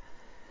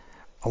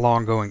a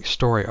long-going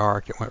story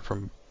arc. It went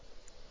from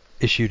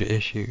issue to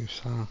issue.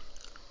 So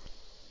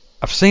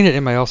I've seen it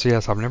in my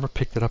LCS. I've never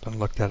picked it up and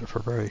looked at it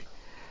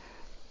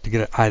to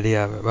get an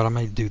idea of it, but I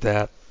may do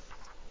that.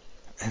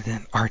 And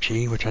then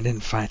Archie, which I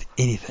didn't find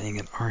anything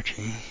in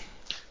Archie.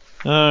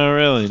 Oh,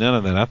 really? None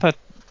of that. I thought,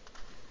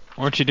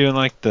 weren't you doing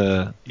you did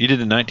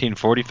the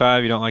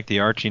 1945, you don't like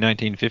the Archie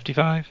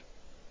 1955?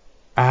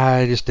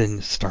 I just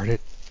didn't start it.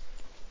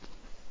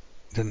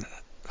 Didn't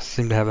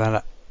seem to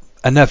have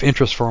enough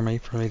interest for me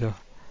to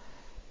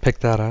pick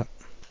that up.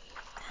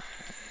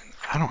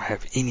 I don't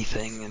have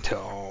anything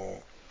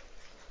until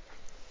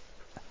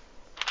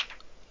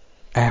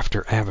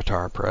after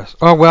Avatar Press.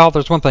 Oh, well,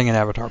 there's one thing in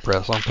Avatar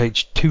Press on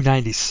page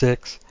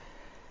 296.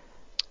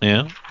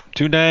 Yeah,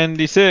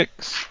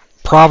 296.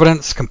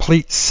 Providence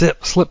Complete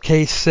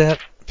Slipcase Set,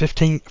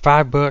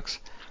 5 books,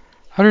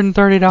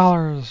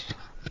 $130.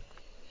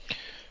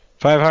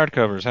 5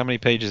 hardcovers. How many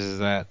pages is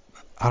that?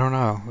 I don't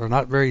know. They're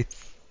not very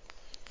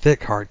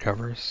thick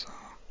hardcovers.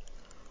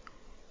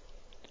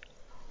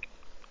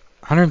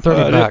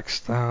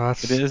 $130.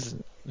 That's,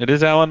 It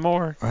is Alan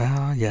Moore.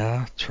 Well,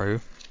 yeah, true.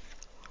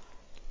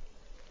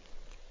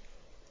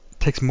 It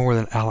takes more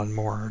than Alan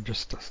Moore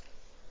just to.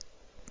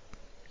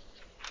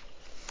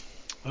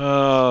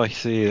 Oh, I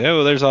see.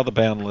 Oh, there's all the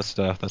Boundless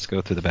stuff. Let's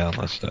go through the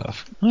Boundless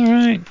stuff. All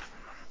right.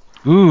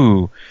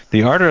 Ooh,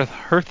 the Art of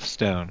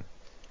Hearthstone.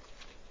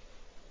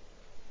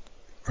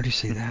 Where do you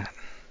see that?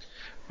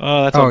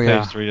 Oh, that's on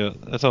page 3.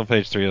 That's on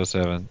page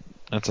 307.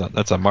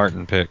 That's a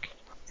Martin pick.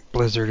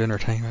 Blizzard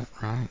Entertainment,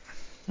 right?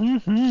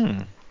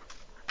 Mm-hmm.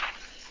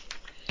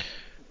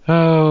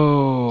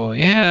 Oh,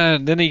 yeah.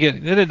 Then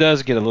it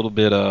does get a little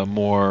bit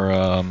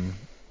more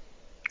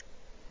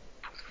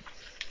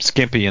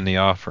skimpy in the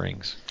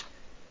offerings,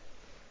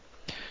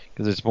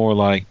 because it's more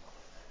like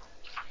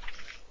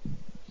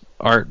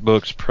art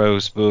books,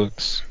 prose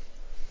books.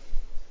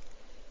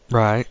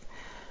 Right.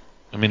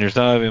 I mean, there's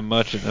not even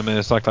much. I mean,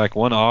 it's like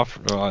one off,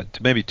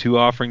 maybe two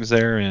offerings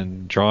there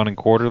in Drawn and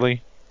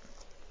Quarterly.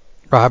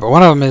 Right, but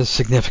one of them is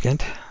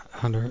significant.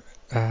 Under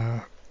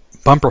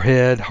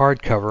Bumperhead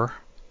hardcover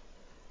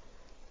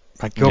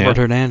by Gilbert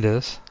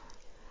Hernandez.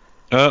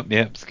 Oh,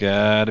 yep, it's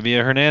got to be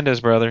a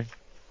Hernandez brother.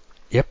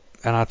 Yep,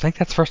 and I think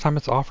that's the first time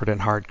it's offered in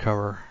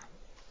hardcover.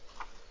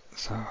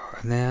 So,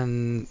 and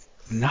then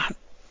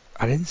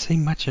I didn't see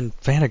much in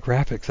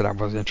Fantagraphics that I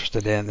was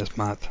interested in this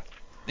month.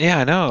 Yeah,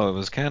 I know. It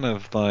was kind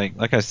of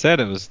like I said,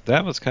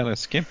 that was kind of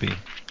skimpy.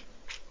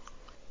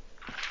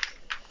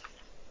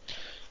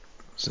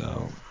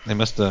 So they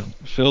must have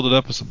filled it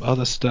up with some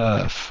other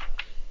stuff.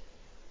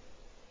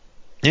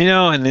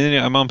 And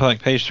then I'm on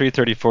page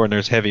 334, and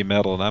there's heavy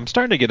metal, and I'm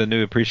starting to get a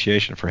new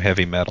appreciation for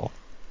heavy metal.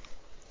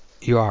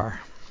 You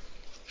are.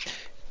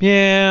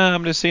 Yeah,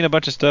 I'm just seeing a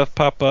bunch of stuff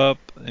pop up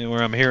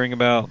where I'm hearing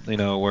about,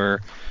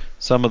 where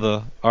some of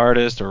the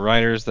artists or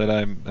writers that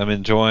I'm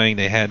enjoying,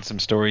 they had some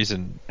stories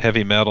in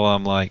heavy metal.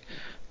 I'm like,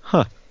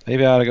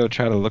 maybe I ought to go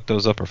try to look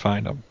those up or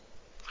find them.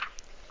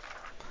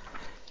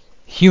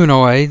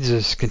 Humanoids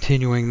is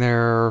continuing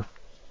their,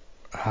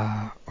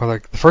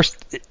 the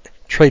first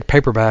trade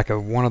paperback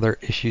of one of their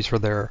issues for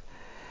their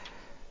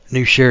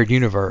new shared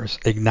universe,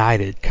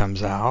 Ignited,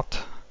 comes out.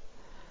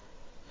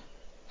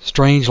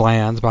 Strange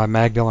Lands by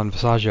Magdalene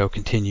Visaggio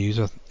continues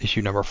with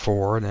issue number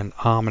 4, and then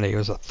Omni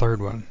was a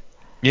third one.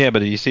 Yeah, but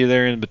do you see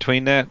there in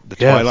between that,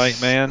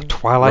 Twilight Man?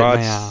 Twilight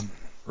Man.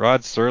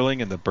 Rod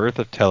Serling and the Birth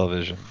of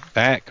Television.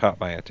 That caught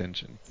my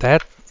attention.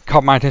 That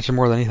caught my attention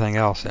more than anything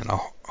else in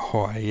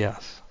Ahoy,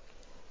 yes.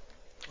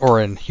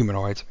 Or in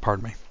Humanoids,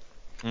 pardon me.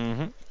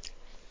 Mm-hmm.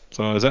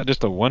 So is that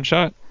just a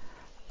one-shot?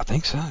 I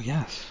think so,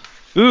 yes.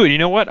 Ooh, you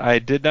know what? I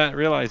did not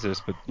realize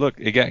this, but look,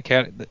 it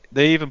got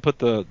they even put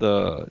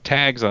the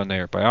tags on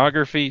there: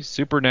 biography,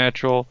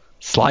 supernatural,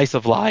 slice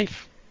of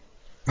life.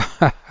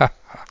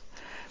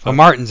 Well,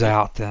 Martin's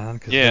out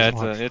then. Yeah,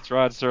 it's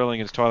Rod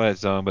Serling, it's Twilight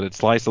Zone, but it's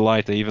slice of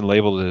life. They even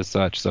labeled it as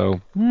such.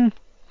 So, how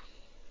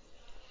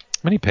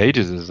many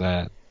pages is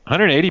that?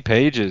 180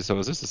 pages. So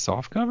is this a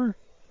soft cover?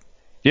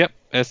 Yep,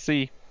 SC.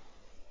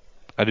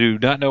 I do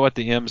not know what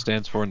the M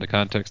stands for in the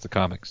context of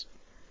comics.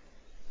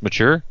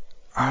 Mature?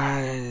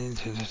 I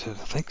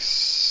think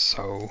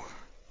so.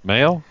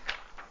 Male?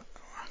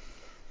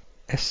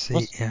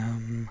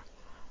 SCM.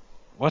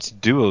 What's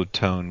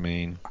duotone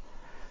mean?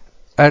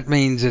 That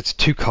means it's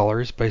two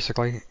colors,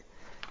 basically.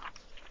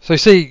 So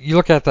you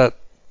look at that,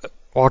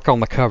 like on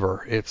the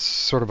cover, it's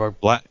sort of a...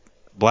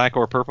 Black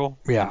or purple?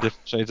 Yeah.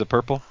 Different shades of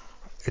purple?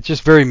 It's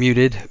just very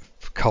muted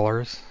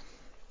colors.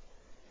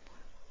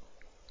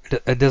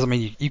 It doesn't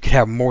mean you could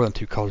have more than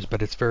two colors,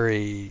 but it's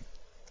very...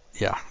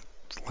 Yeah,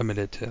 it's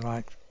limited to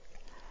like...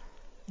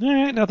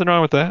 Alright, nothing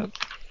wrong with that.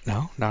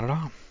 No, not at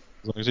all.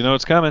 As long as you know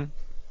it's coming.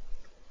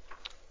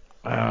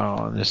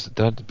 Wow, and just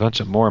a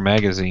bunch of more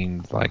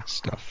magazine-like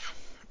stuff.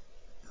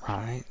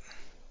 Right.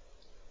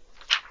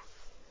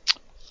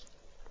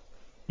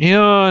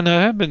 And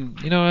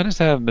I just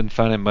haven't been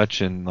finding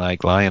much in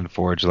like Lion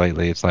Forge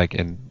lately. It's like,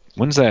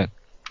 when's the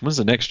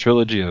next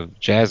trilogy of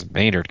Jazz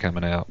Maynard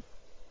coming out?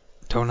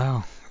 Don't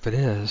know if it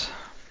is.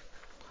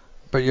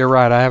 But you're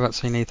right, I haven't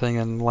seen anything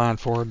in Lion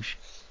Forge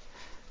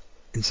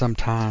in some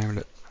time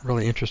that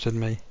really interested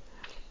me.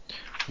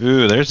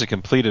 Ooh, there's the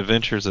complete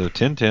adventures of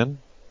Tintin.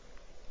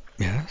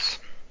 Yes.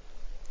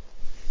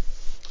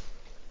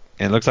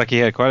 And it looks like he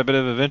had quite a bit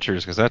of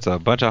adventures, because that's a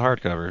bunch of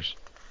hardcovers.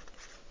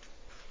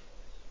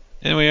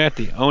 And we're at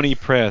the Oni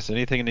Press.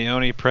 Anything in the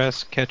Oni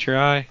Press catch your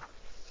eye?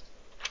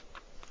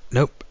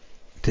 Nope,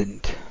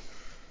 didn't.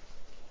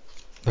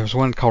 There's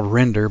one called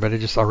Render, but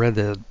I read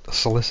the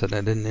solicit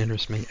and it didn't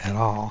interest me at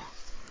all.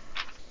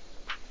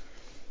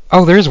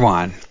 Oh, there's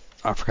one.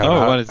 I forgot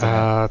about it. What is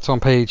that? It's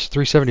on page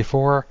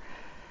 374.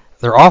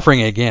 They're offering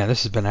it again.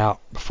 This has been out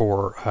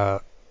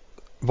before.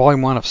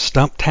 Volume 1 of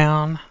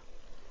Stumptown.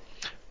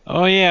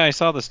 Oh, yeah, I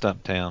saw the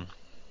Stumptown.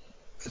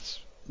 It's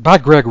by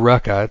Greg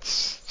Rucka.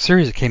 It's a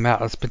series that came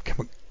out. It's been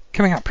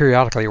coming out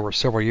periodically over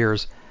several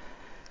years.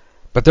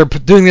 But they're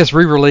doing this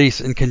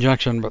re-release in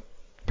conjunction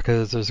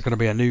because there's going to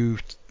be a new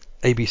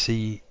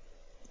ABC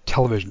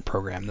television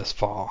program this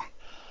fall.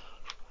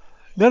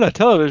 Not a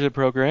television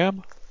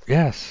program.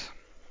 Yes.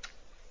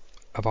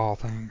 Of all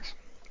things.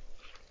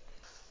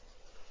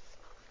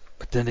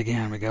 But then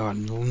again, we go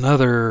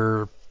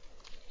another...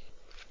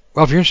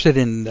 Well, if you're interested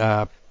in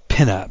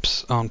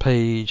pinups, on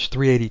page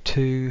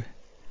 382...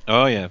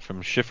 Oh, yeah,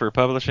 from Schiffer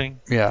Publishing?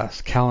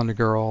 Yes, Calendar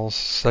Girls,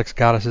 Sex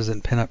Goddesses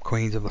and Pinup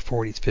Queens of the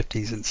 40s,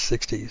 50s, and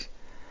 60s.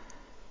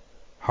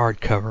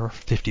 Hardcover,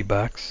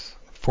 $50,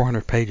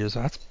 400 pages.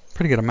 That's a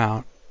pretty good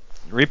amount.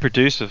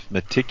 Reproduced with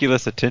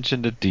meticulous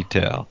attention to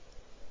detail.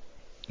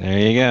 There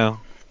you go.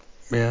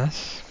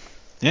 Yes.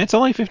 Yeah, it's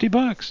only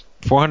 $50.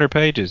 400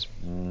 pages.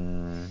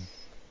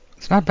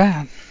 It's not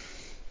bad.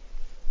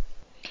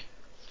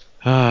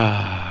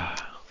 I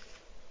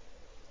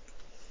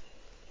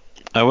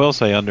will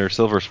say, under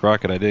Silver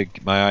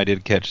Sprocket, my eye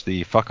did catch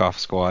the Fuck Off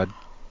Squad.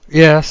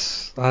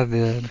 Yes, I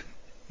did.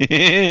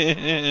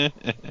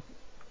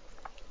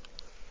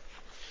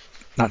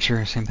 Not sure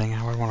it's anything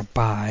I would want to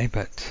buy,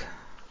 but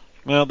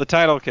Well, the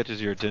title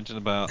catches your attention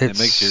about. It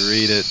makes you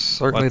read it.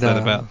 Certainly What's does.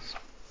 that about?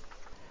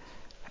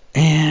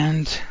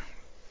 And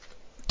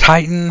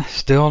Titan,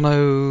 still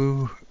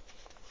no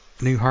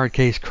new hard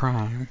case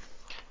crime.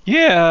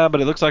 Yeah,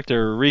 but it looks like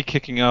they're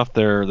re-kicking off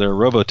their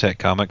Robotech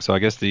comic. So I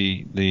guess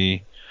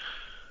the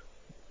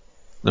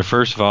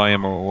first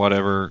volume or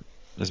whatever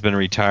has been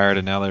retired,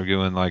 and now they're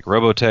doing like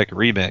Robotech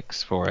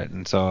remix for it.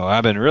 And so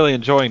I've been really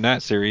enjoying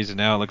that series, and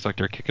now it looks like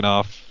they're kicking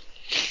off.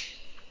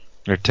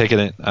 They're taking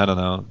it, I don't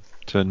know,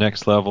 to a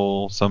next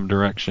level, some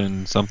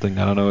direction, something.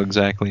 I don't know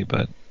exactly,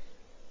 but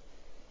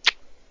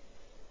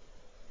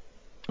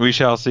we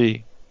shall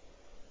see.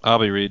 I'll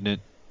be reading it.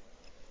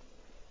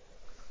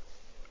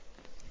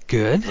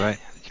 Good. Right?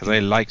 Because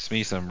they likes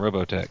me some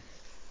Robotech.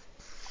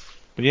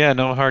 But yeah,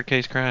 no hard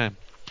case crime.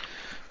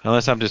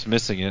 Unless I'm just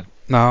missing it.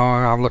 No,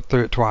 I've looked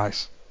through it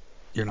twice.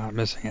 You're not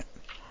missing it.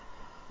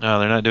 No,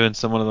 they're not doing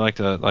someone like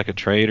a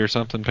trade or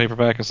something,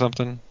 paperback or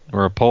something?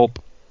 Or a pulp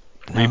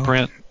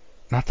reprint?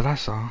 Not that I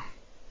saw.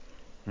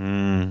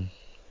 Well,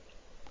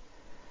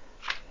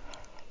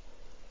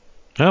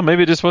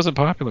 maybe it just wasn't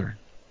popular.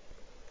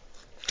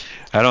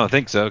 I don't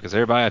think so, because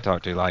everybody I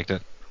talked to liked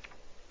it.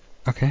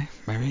 Okay,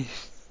 maybe.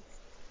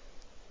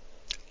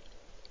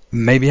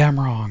 Maybe I'm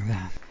wrong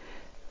then.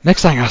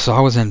 Next thing I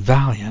saw was in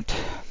Valiant.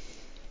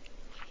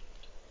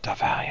 The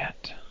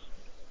Valiant.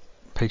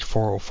 Page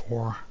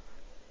 404.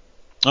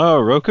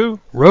 Oh, Roku?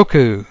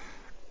 Roku.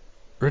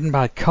 Written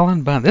by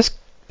Cullen Bunn. This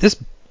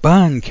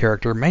Bunn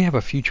character may have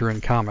a future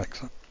in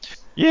comics.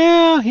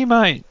 Yeah, he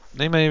might.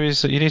 He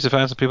needs to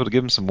find some people to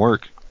give him some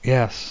work.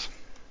 Yes.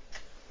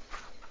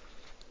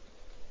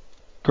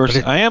 Of course,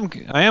 I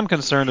am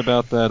concerned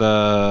about that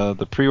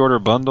the pre-order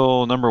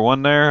bundle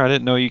 #1 there. I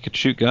didn't know you could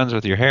shoot guns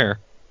with your hair.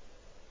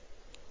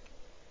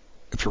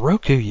 If you're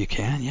Roku, you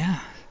can, yeah.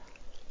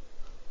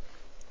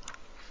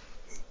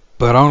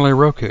 But only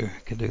Roku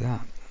can do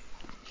that.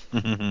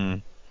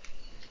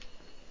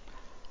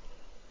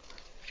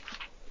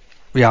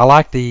 Yeah, I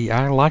like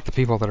the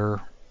people that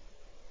are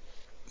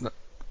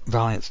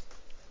Valiant's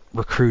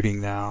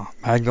recruiting now.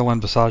 Magdalene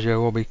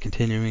Visaggio will be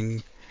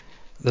continuing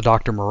the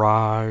Dr.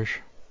 Mirage.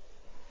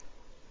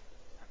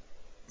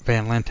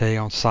 Van Lente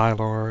on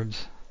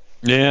Psylords.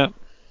 Yeah.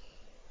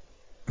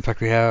 In fact,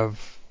 we have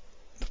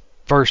the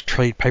first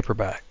trade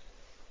paperback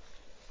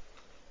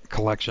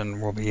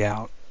collection will be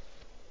out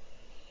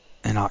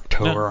in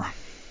October.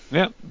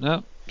 Yep,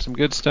 some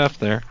good stuff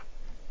there.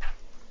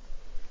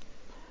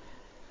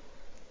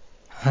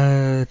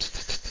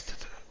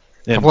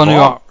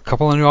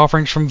 Couple of new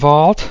offerings from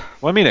Vault.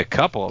 Well, I mean a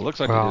couple. It looks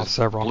like they just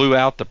several. blew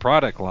out the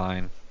product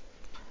line.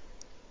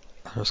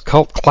 There's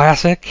Cult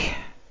Classic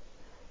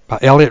by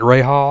Elliot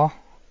Rahal.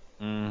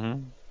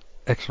 Mm-hmm.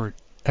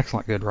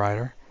 Excellent good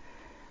writer.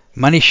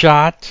 Money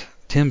Shot,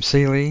 Tim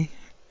Seeley,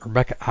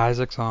 Rebecca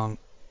Isaacs on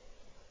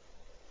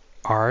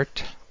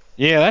art.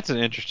 Yeah, that's an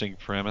interesting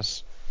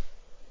premise.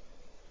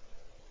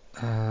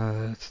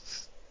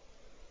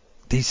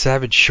 These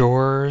Savage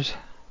Shores,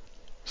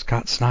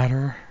 Scott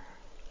Snyder.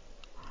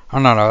 Oh,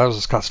 no, that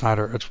was Scott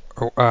Snyder. It's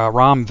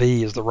Ram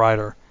V is the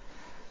writer.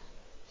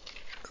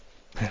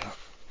 They had a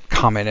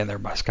comment in there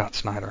by Scott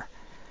Snyder.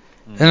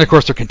 Mm-hmm. And, of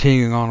course, they're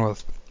continuing on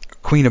with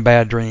Queen of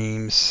Bad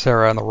Dreams,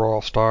 Sarah and the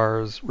Royal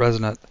Stars,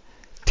 Resonant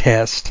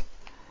Test,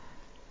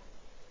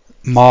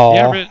 Maul.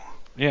 I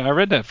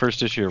read that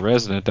first issue of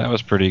Resonant. That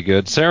was pretty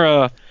good.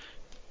 Sarah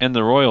and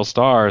the Royal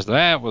Stars,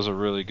 that was a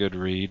really good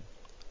read.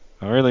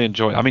 I really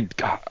enjoyed it. I mean,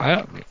 God,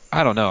 I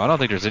don't know. I don't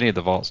think there's any of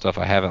the Vault stuff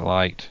I haven't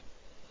liked.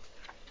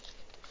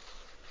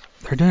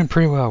 They're doing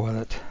pretty well with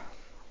it.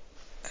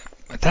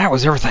 But that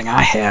was everything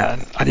I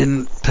had. I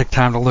didn't take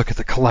time to look at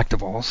the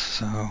collectibles,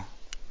 so...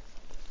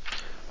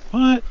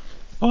 What?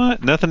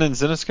 Nothing in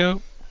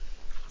Zenescope?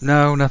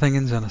 No, nothing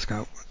in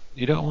Zenescope.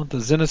 You don't want the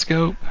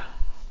Zenescope?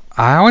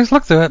 I always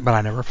look through it, but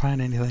I never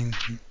find anything.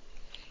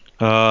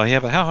 Yeah,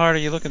 but how hard are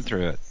you looking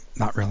through it?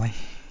 Not really.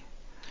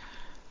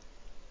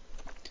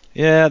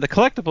 Yeah, the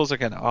collectibles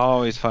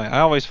I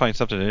always find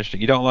something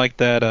interesting. You don't like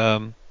that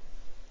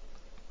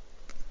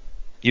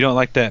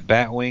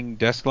Batwing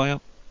desk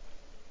lamp?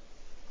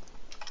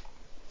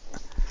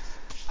 Like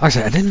I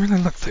said, I didn't really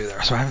look through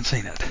there, so I haven't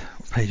seen it.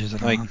 What page is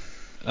it on?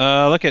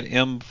 Look at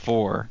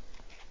M4.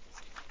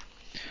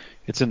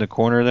 It's in the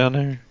corner down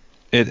there.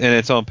 And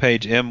it's on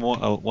page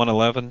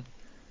M111.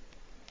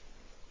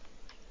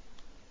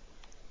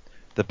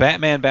 The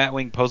Batman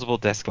Batwing posable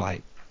desk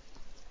light.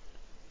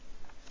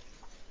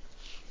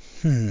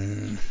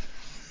 Maybe.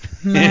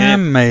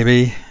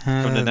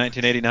 From the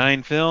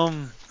 1989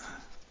 film.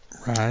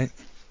 Right.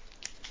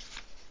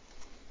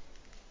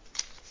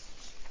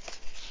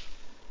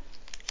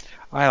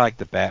 I like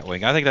the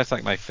Batwing. I think that's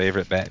like my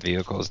favorite Bat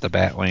vehicle is the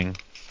Batwing.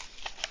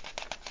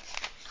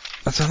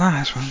 That's a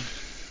nice one.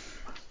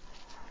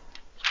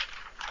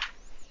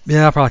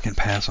 Yeah, I probably can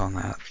pass on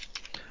that.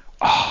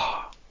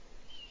 Oh.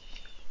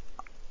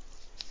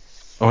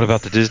 What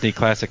about the Disney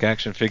classic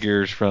action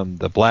figures from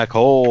the Black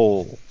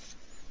Hole?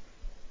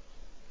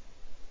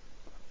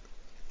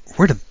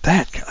 Where did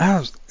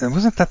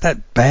wasn't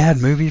that bad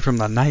movie from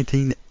the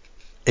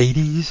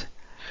 1980s?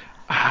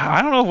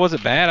 I don't know. Was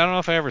it bad? I don't know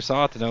if I ever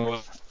saw it to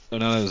know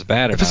whether it was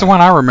bad or If it's not. the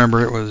one I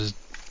remember, it was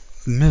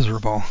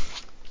miserable.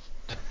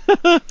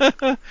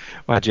 Why,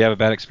 did you have a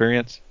bad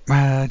experience?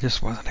 It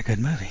just wasn't a good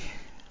movie.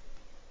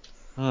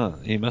 Huh,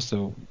 you must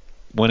have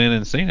went in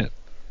and seen it.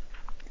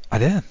 I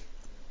did.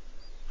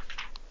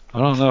 I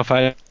don't know if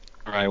I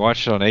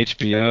watched it on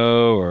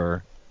HBO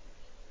or...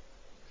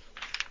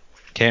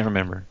 Can't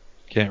remember.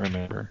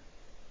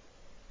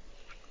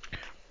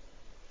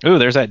 Ooh,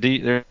 there's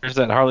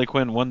that Harley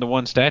Quinn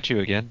 1-to-1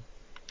 statue again.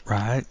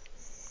 Right.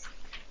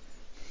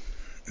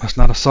 Must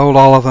not have sold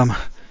all of them.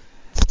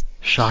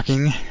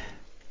 Shocking.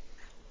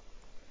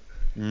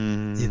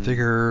 You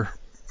figure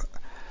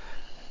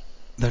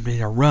there'd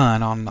be a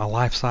run on a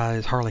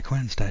life-size Harley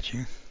Quinn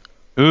statue.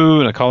 Ooh,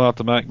 and I call out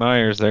to Mike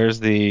Myers. There's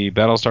the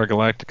Battlestar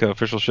Galactica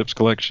Official Ships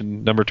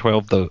Collection number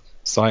 12, the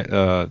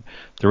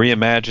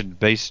reimagined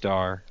base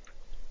star.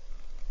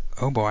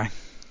 Oh boy.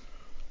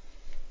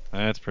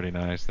 That's pretty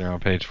nice. They're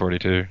on page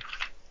 42.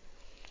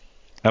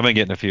 I've been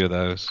getting a few of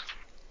those.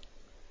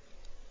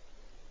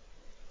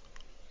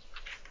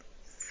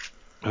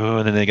 Oh,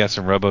 and then they got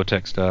some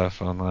Robotech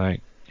stuff on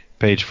like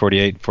page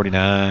 48 and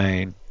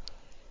 49.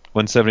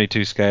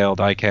 172 scale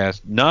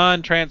die-cast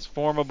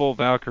non-transformable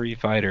Valkyrie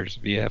fighters,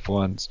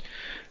 VF1s.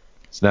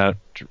 It's not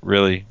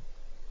real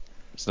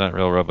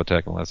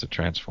Robotech unless it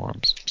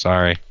transforms.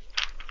 Sorry.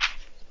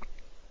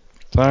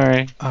 Oh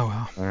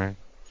well. All right.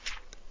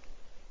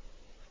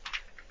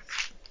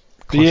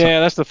 Yeah,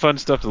 that's the fun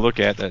stuff to look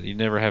at that you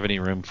never have any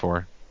room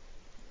for.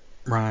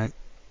 Right.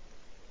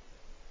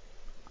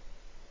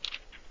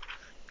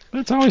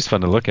 But it's always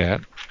fun to look at.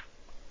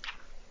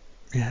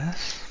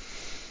 Yes.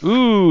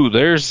 Ooh,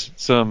 there's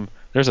a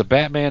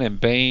Batman and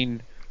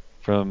Bane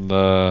from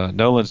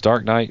Nolan's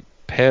Dark Knight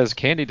Pez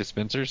candy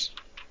dispensers.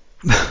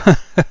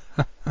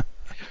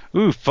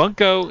 Ooh,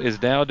 Funko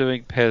is now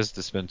doing Pez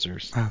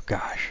dispensers. Oh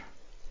gosh.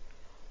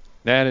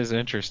 That is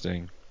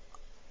interesting.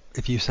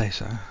 If you say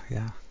so,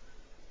 yeah.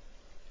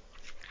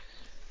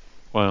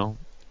 Well,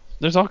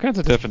 there's all kinds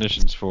of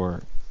definitions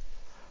for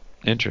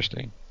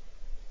interesting.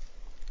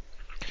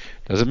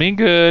 Doesn't mean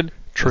good.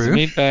 True. Doesn't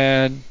mean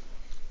bad.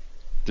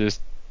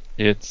 Just,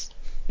 it's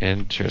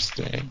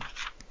interesting.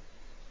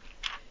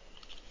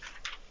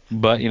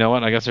 But you know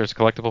what? I guess there's a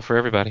collectible for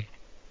everybody.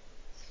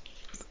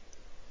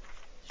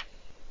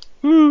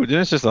 Ooh,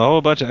 then it's just a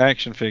whole bunch of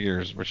action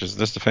figures, which is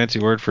just a fancy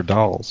word for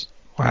dolls.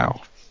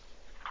 Wow.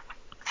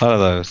 A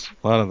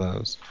lot of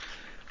those.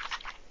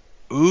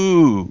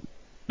 Ooh.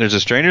 There's a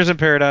Strangers in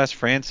Paradise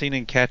Francine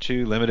and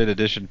Kachu limited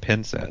edition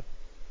pin set.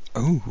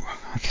 Ooh,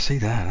 I can see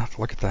that. I have to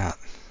look at that.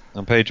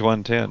 On page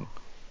 110.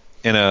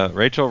 In a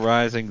Rachel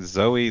Rising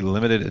Zoe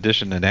limited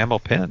edition enamel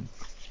pin.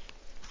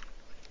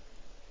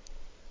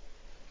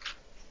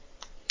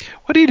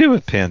 What do you do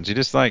with pins? You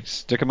just like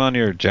stick them on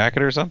your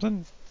jacket or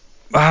something?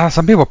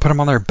 Some people put them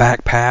on their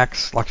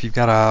backpacks, like if you've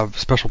got a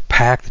special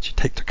pack that you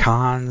take to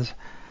cons.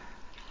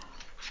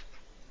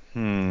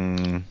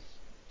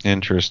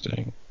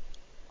 Interesting.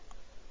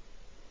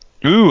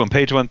 Ooh, on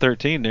page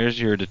 113, there's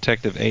your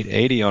Detective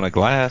 880 on a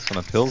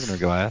Pilsner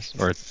glass.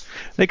 Or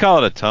they call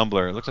it a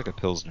tumbler. It looks like a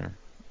Pilsner.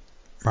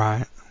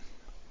 Right.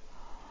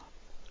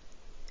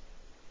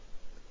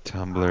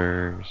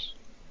 Tumblers.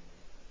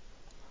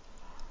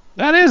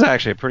 That is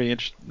actually a pretty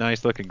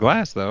nice looking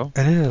glass, though.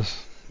 It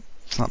is.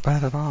 It's not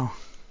bad at all.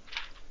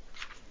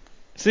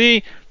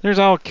 See, there's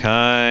all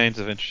kinds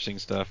of interesting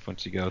stuff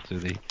once you go to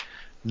the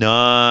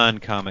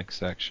non-comic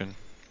section.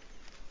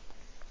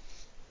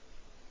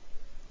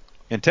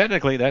 And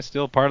technically, that's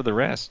still part of the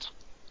rest.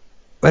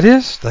 That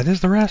is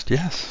the rest,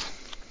 yes.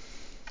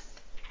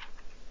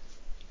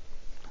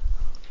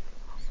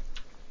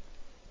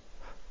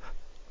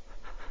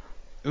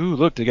 Ooh,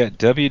 look, they got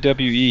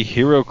WWE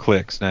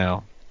HeroClix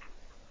now.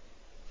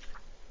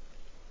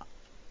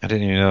 I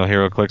didn't even know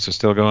HeroClix was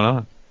still going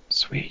on.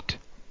 Sweet.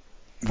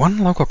 One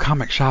local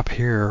comic shop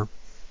here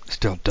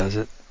still does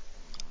it.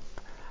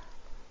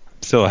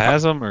 Still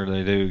has them, or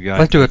they do?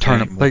 They do a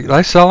tournament.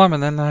 They sell them,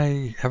 and then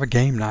they have a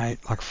game night.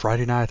 Like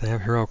Friday night, they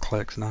have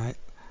HeroClix night.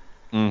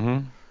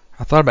 Mm-hmm.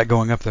 I thought about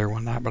going up there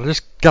one night, but I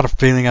just got a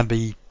feeling I'd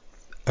be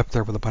up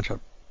there with a bunch of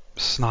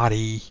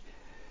snotty,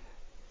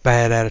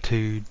 bad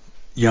attitude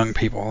young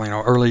people,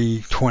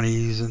 early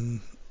 20s,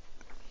 and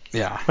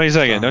yeah. Wait a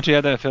second, don't you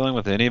have that feeling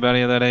with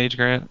anybody of that age,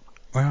 Grant?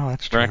 Well,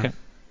 that's bracket? True.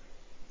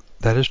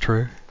 That is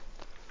true.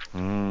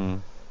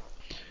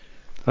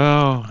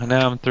 Oh,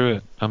 now I'm through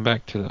it. I'm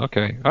back to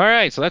okay. All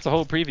right, so that's a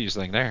whole previews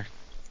thing there.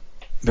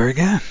 Very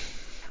good.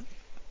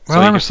 Well,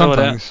 so there were some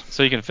things.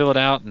 So you can fill it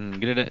out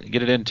and get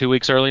it in 2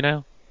 weeks early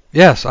now?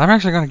 Yes, I'm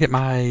actually going to get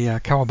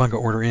my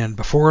Cowabunga order in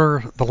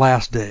before the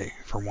last day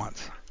for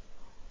once.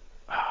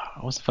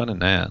 What's the fun in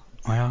that?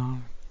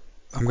 Well,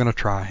 I'm going to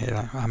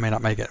try. I may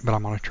not make it, but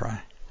I'm going to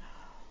try.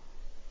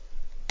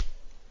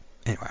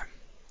 Anyway.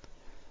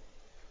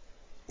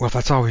 Well, if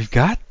that's all we've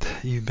got,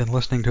 you've been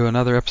listening to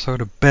another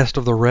episode of Best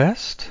of the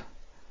Rest.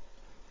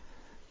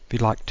 If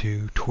you'd like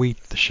to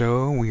tweet the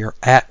show, we are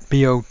at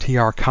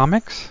BOTR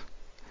Comics.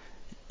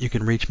 You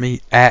can reach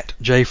me at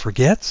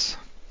JForgets.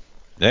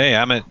 Hey,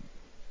 I'm at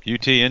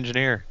UT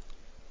Engineer.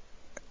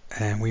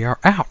 And we are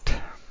out.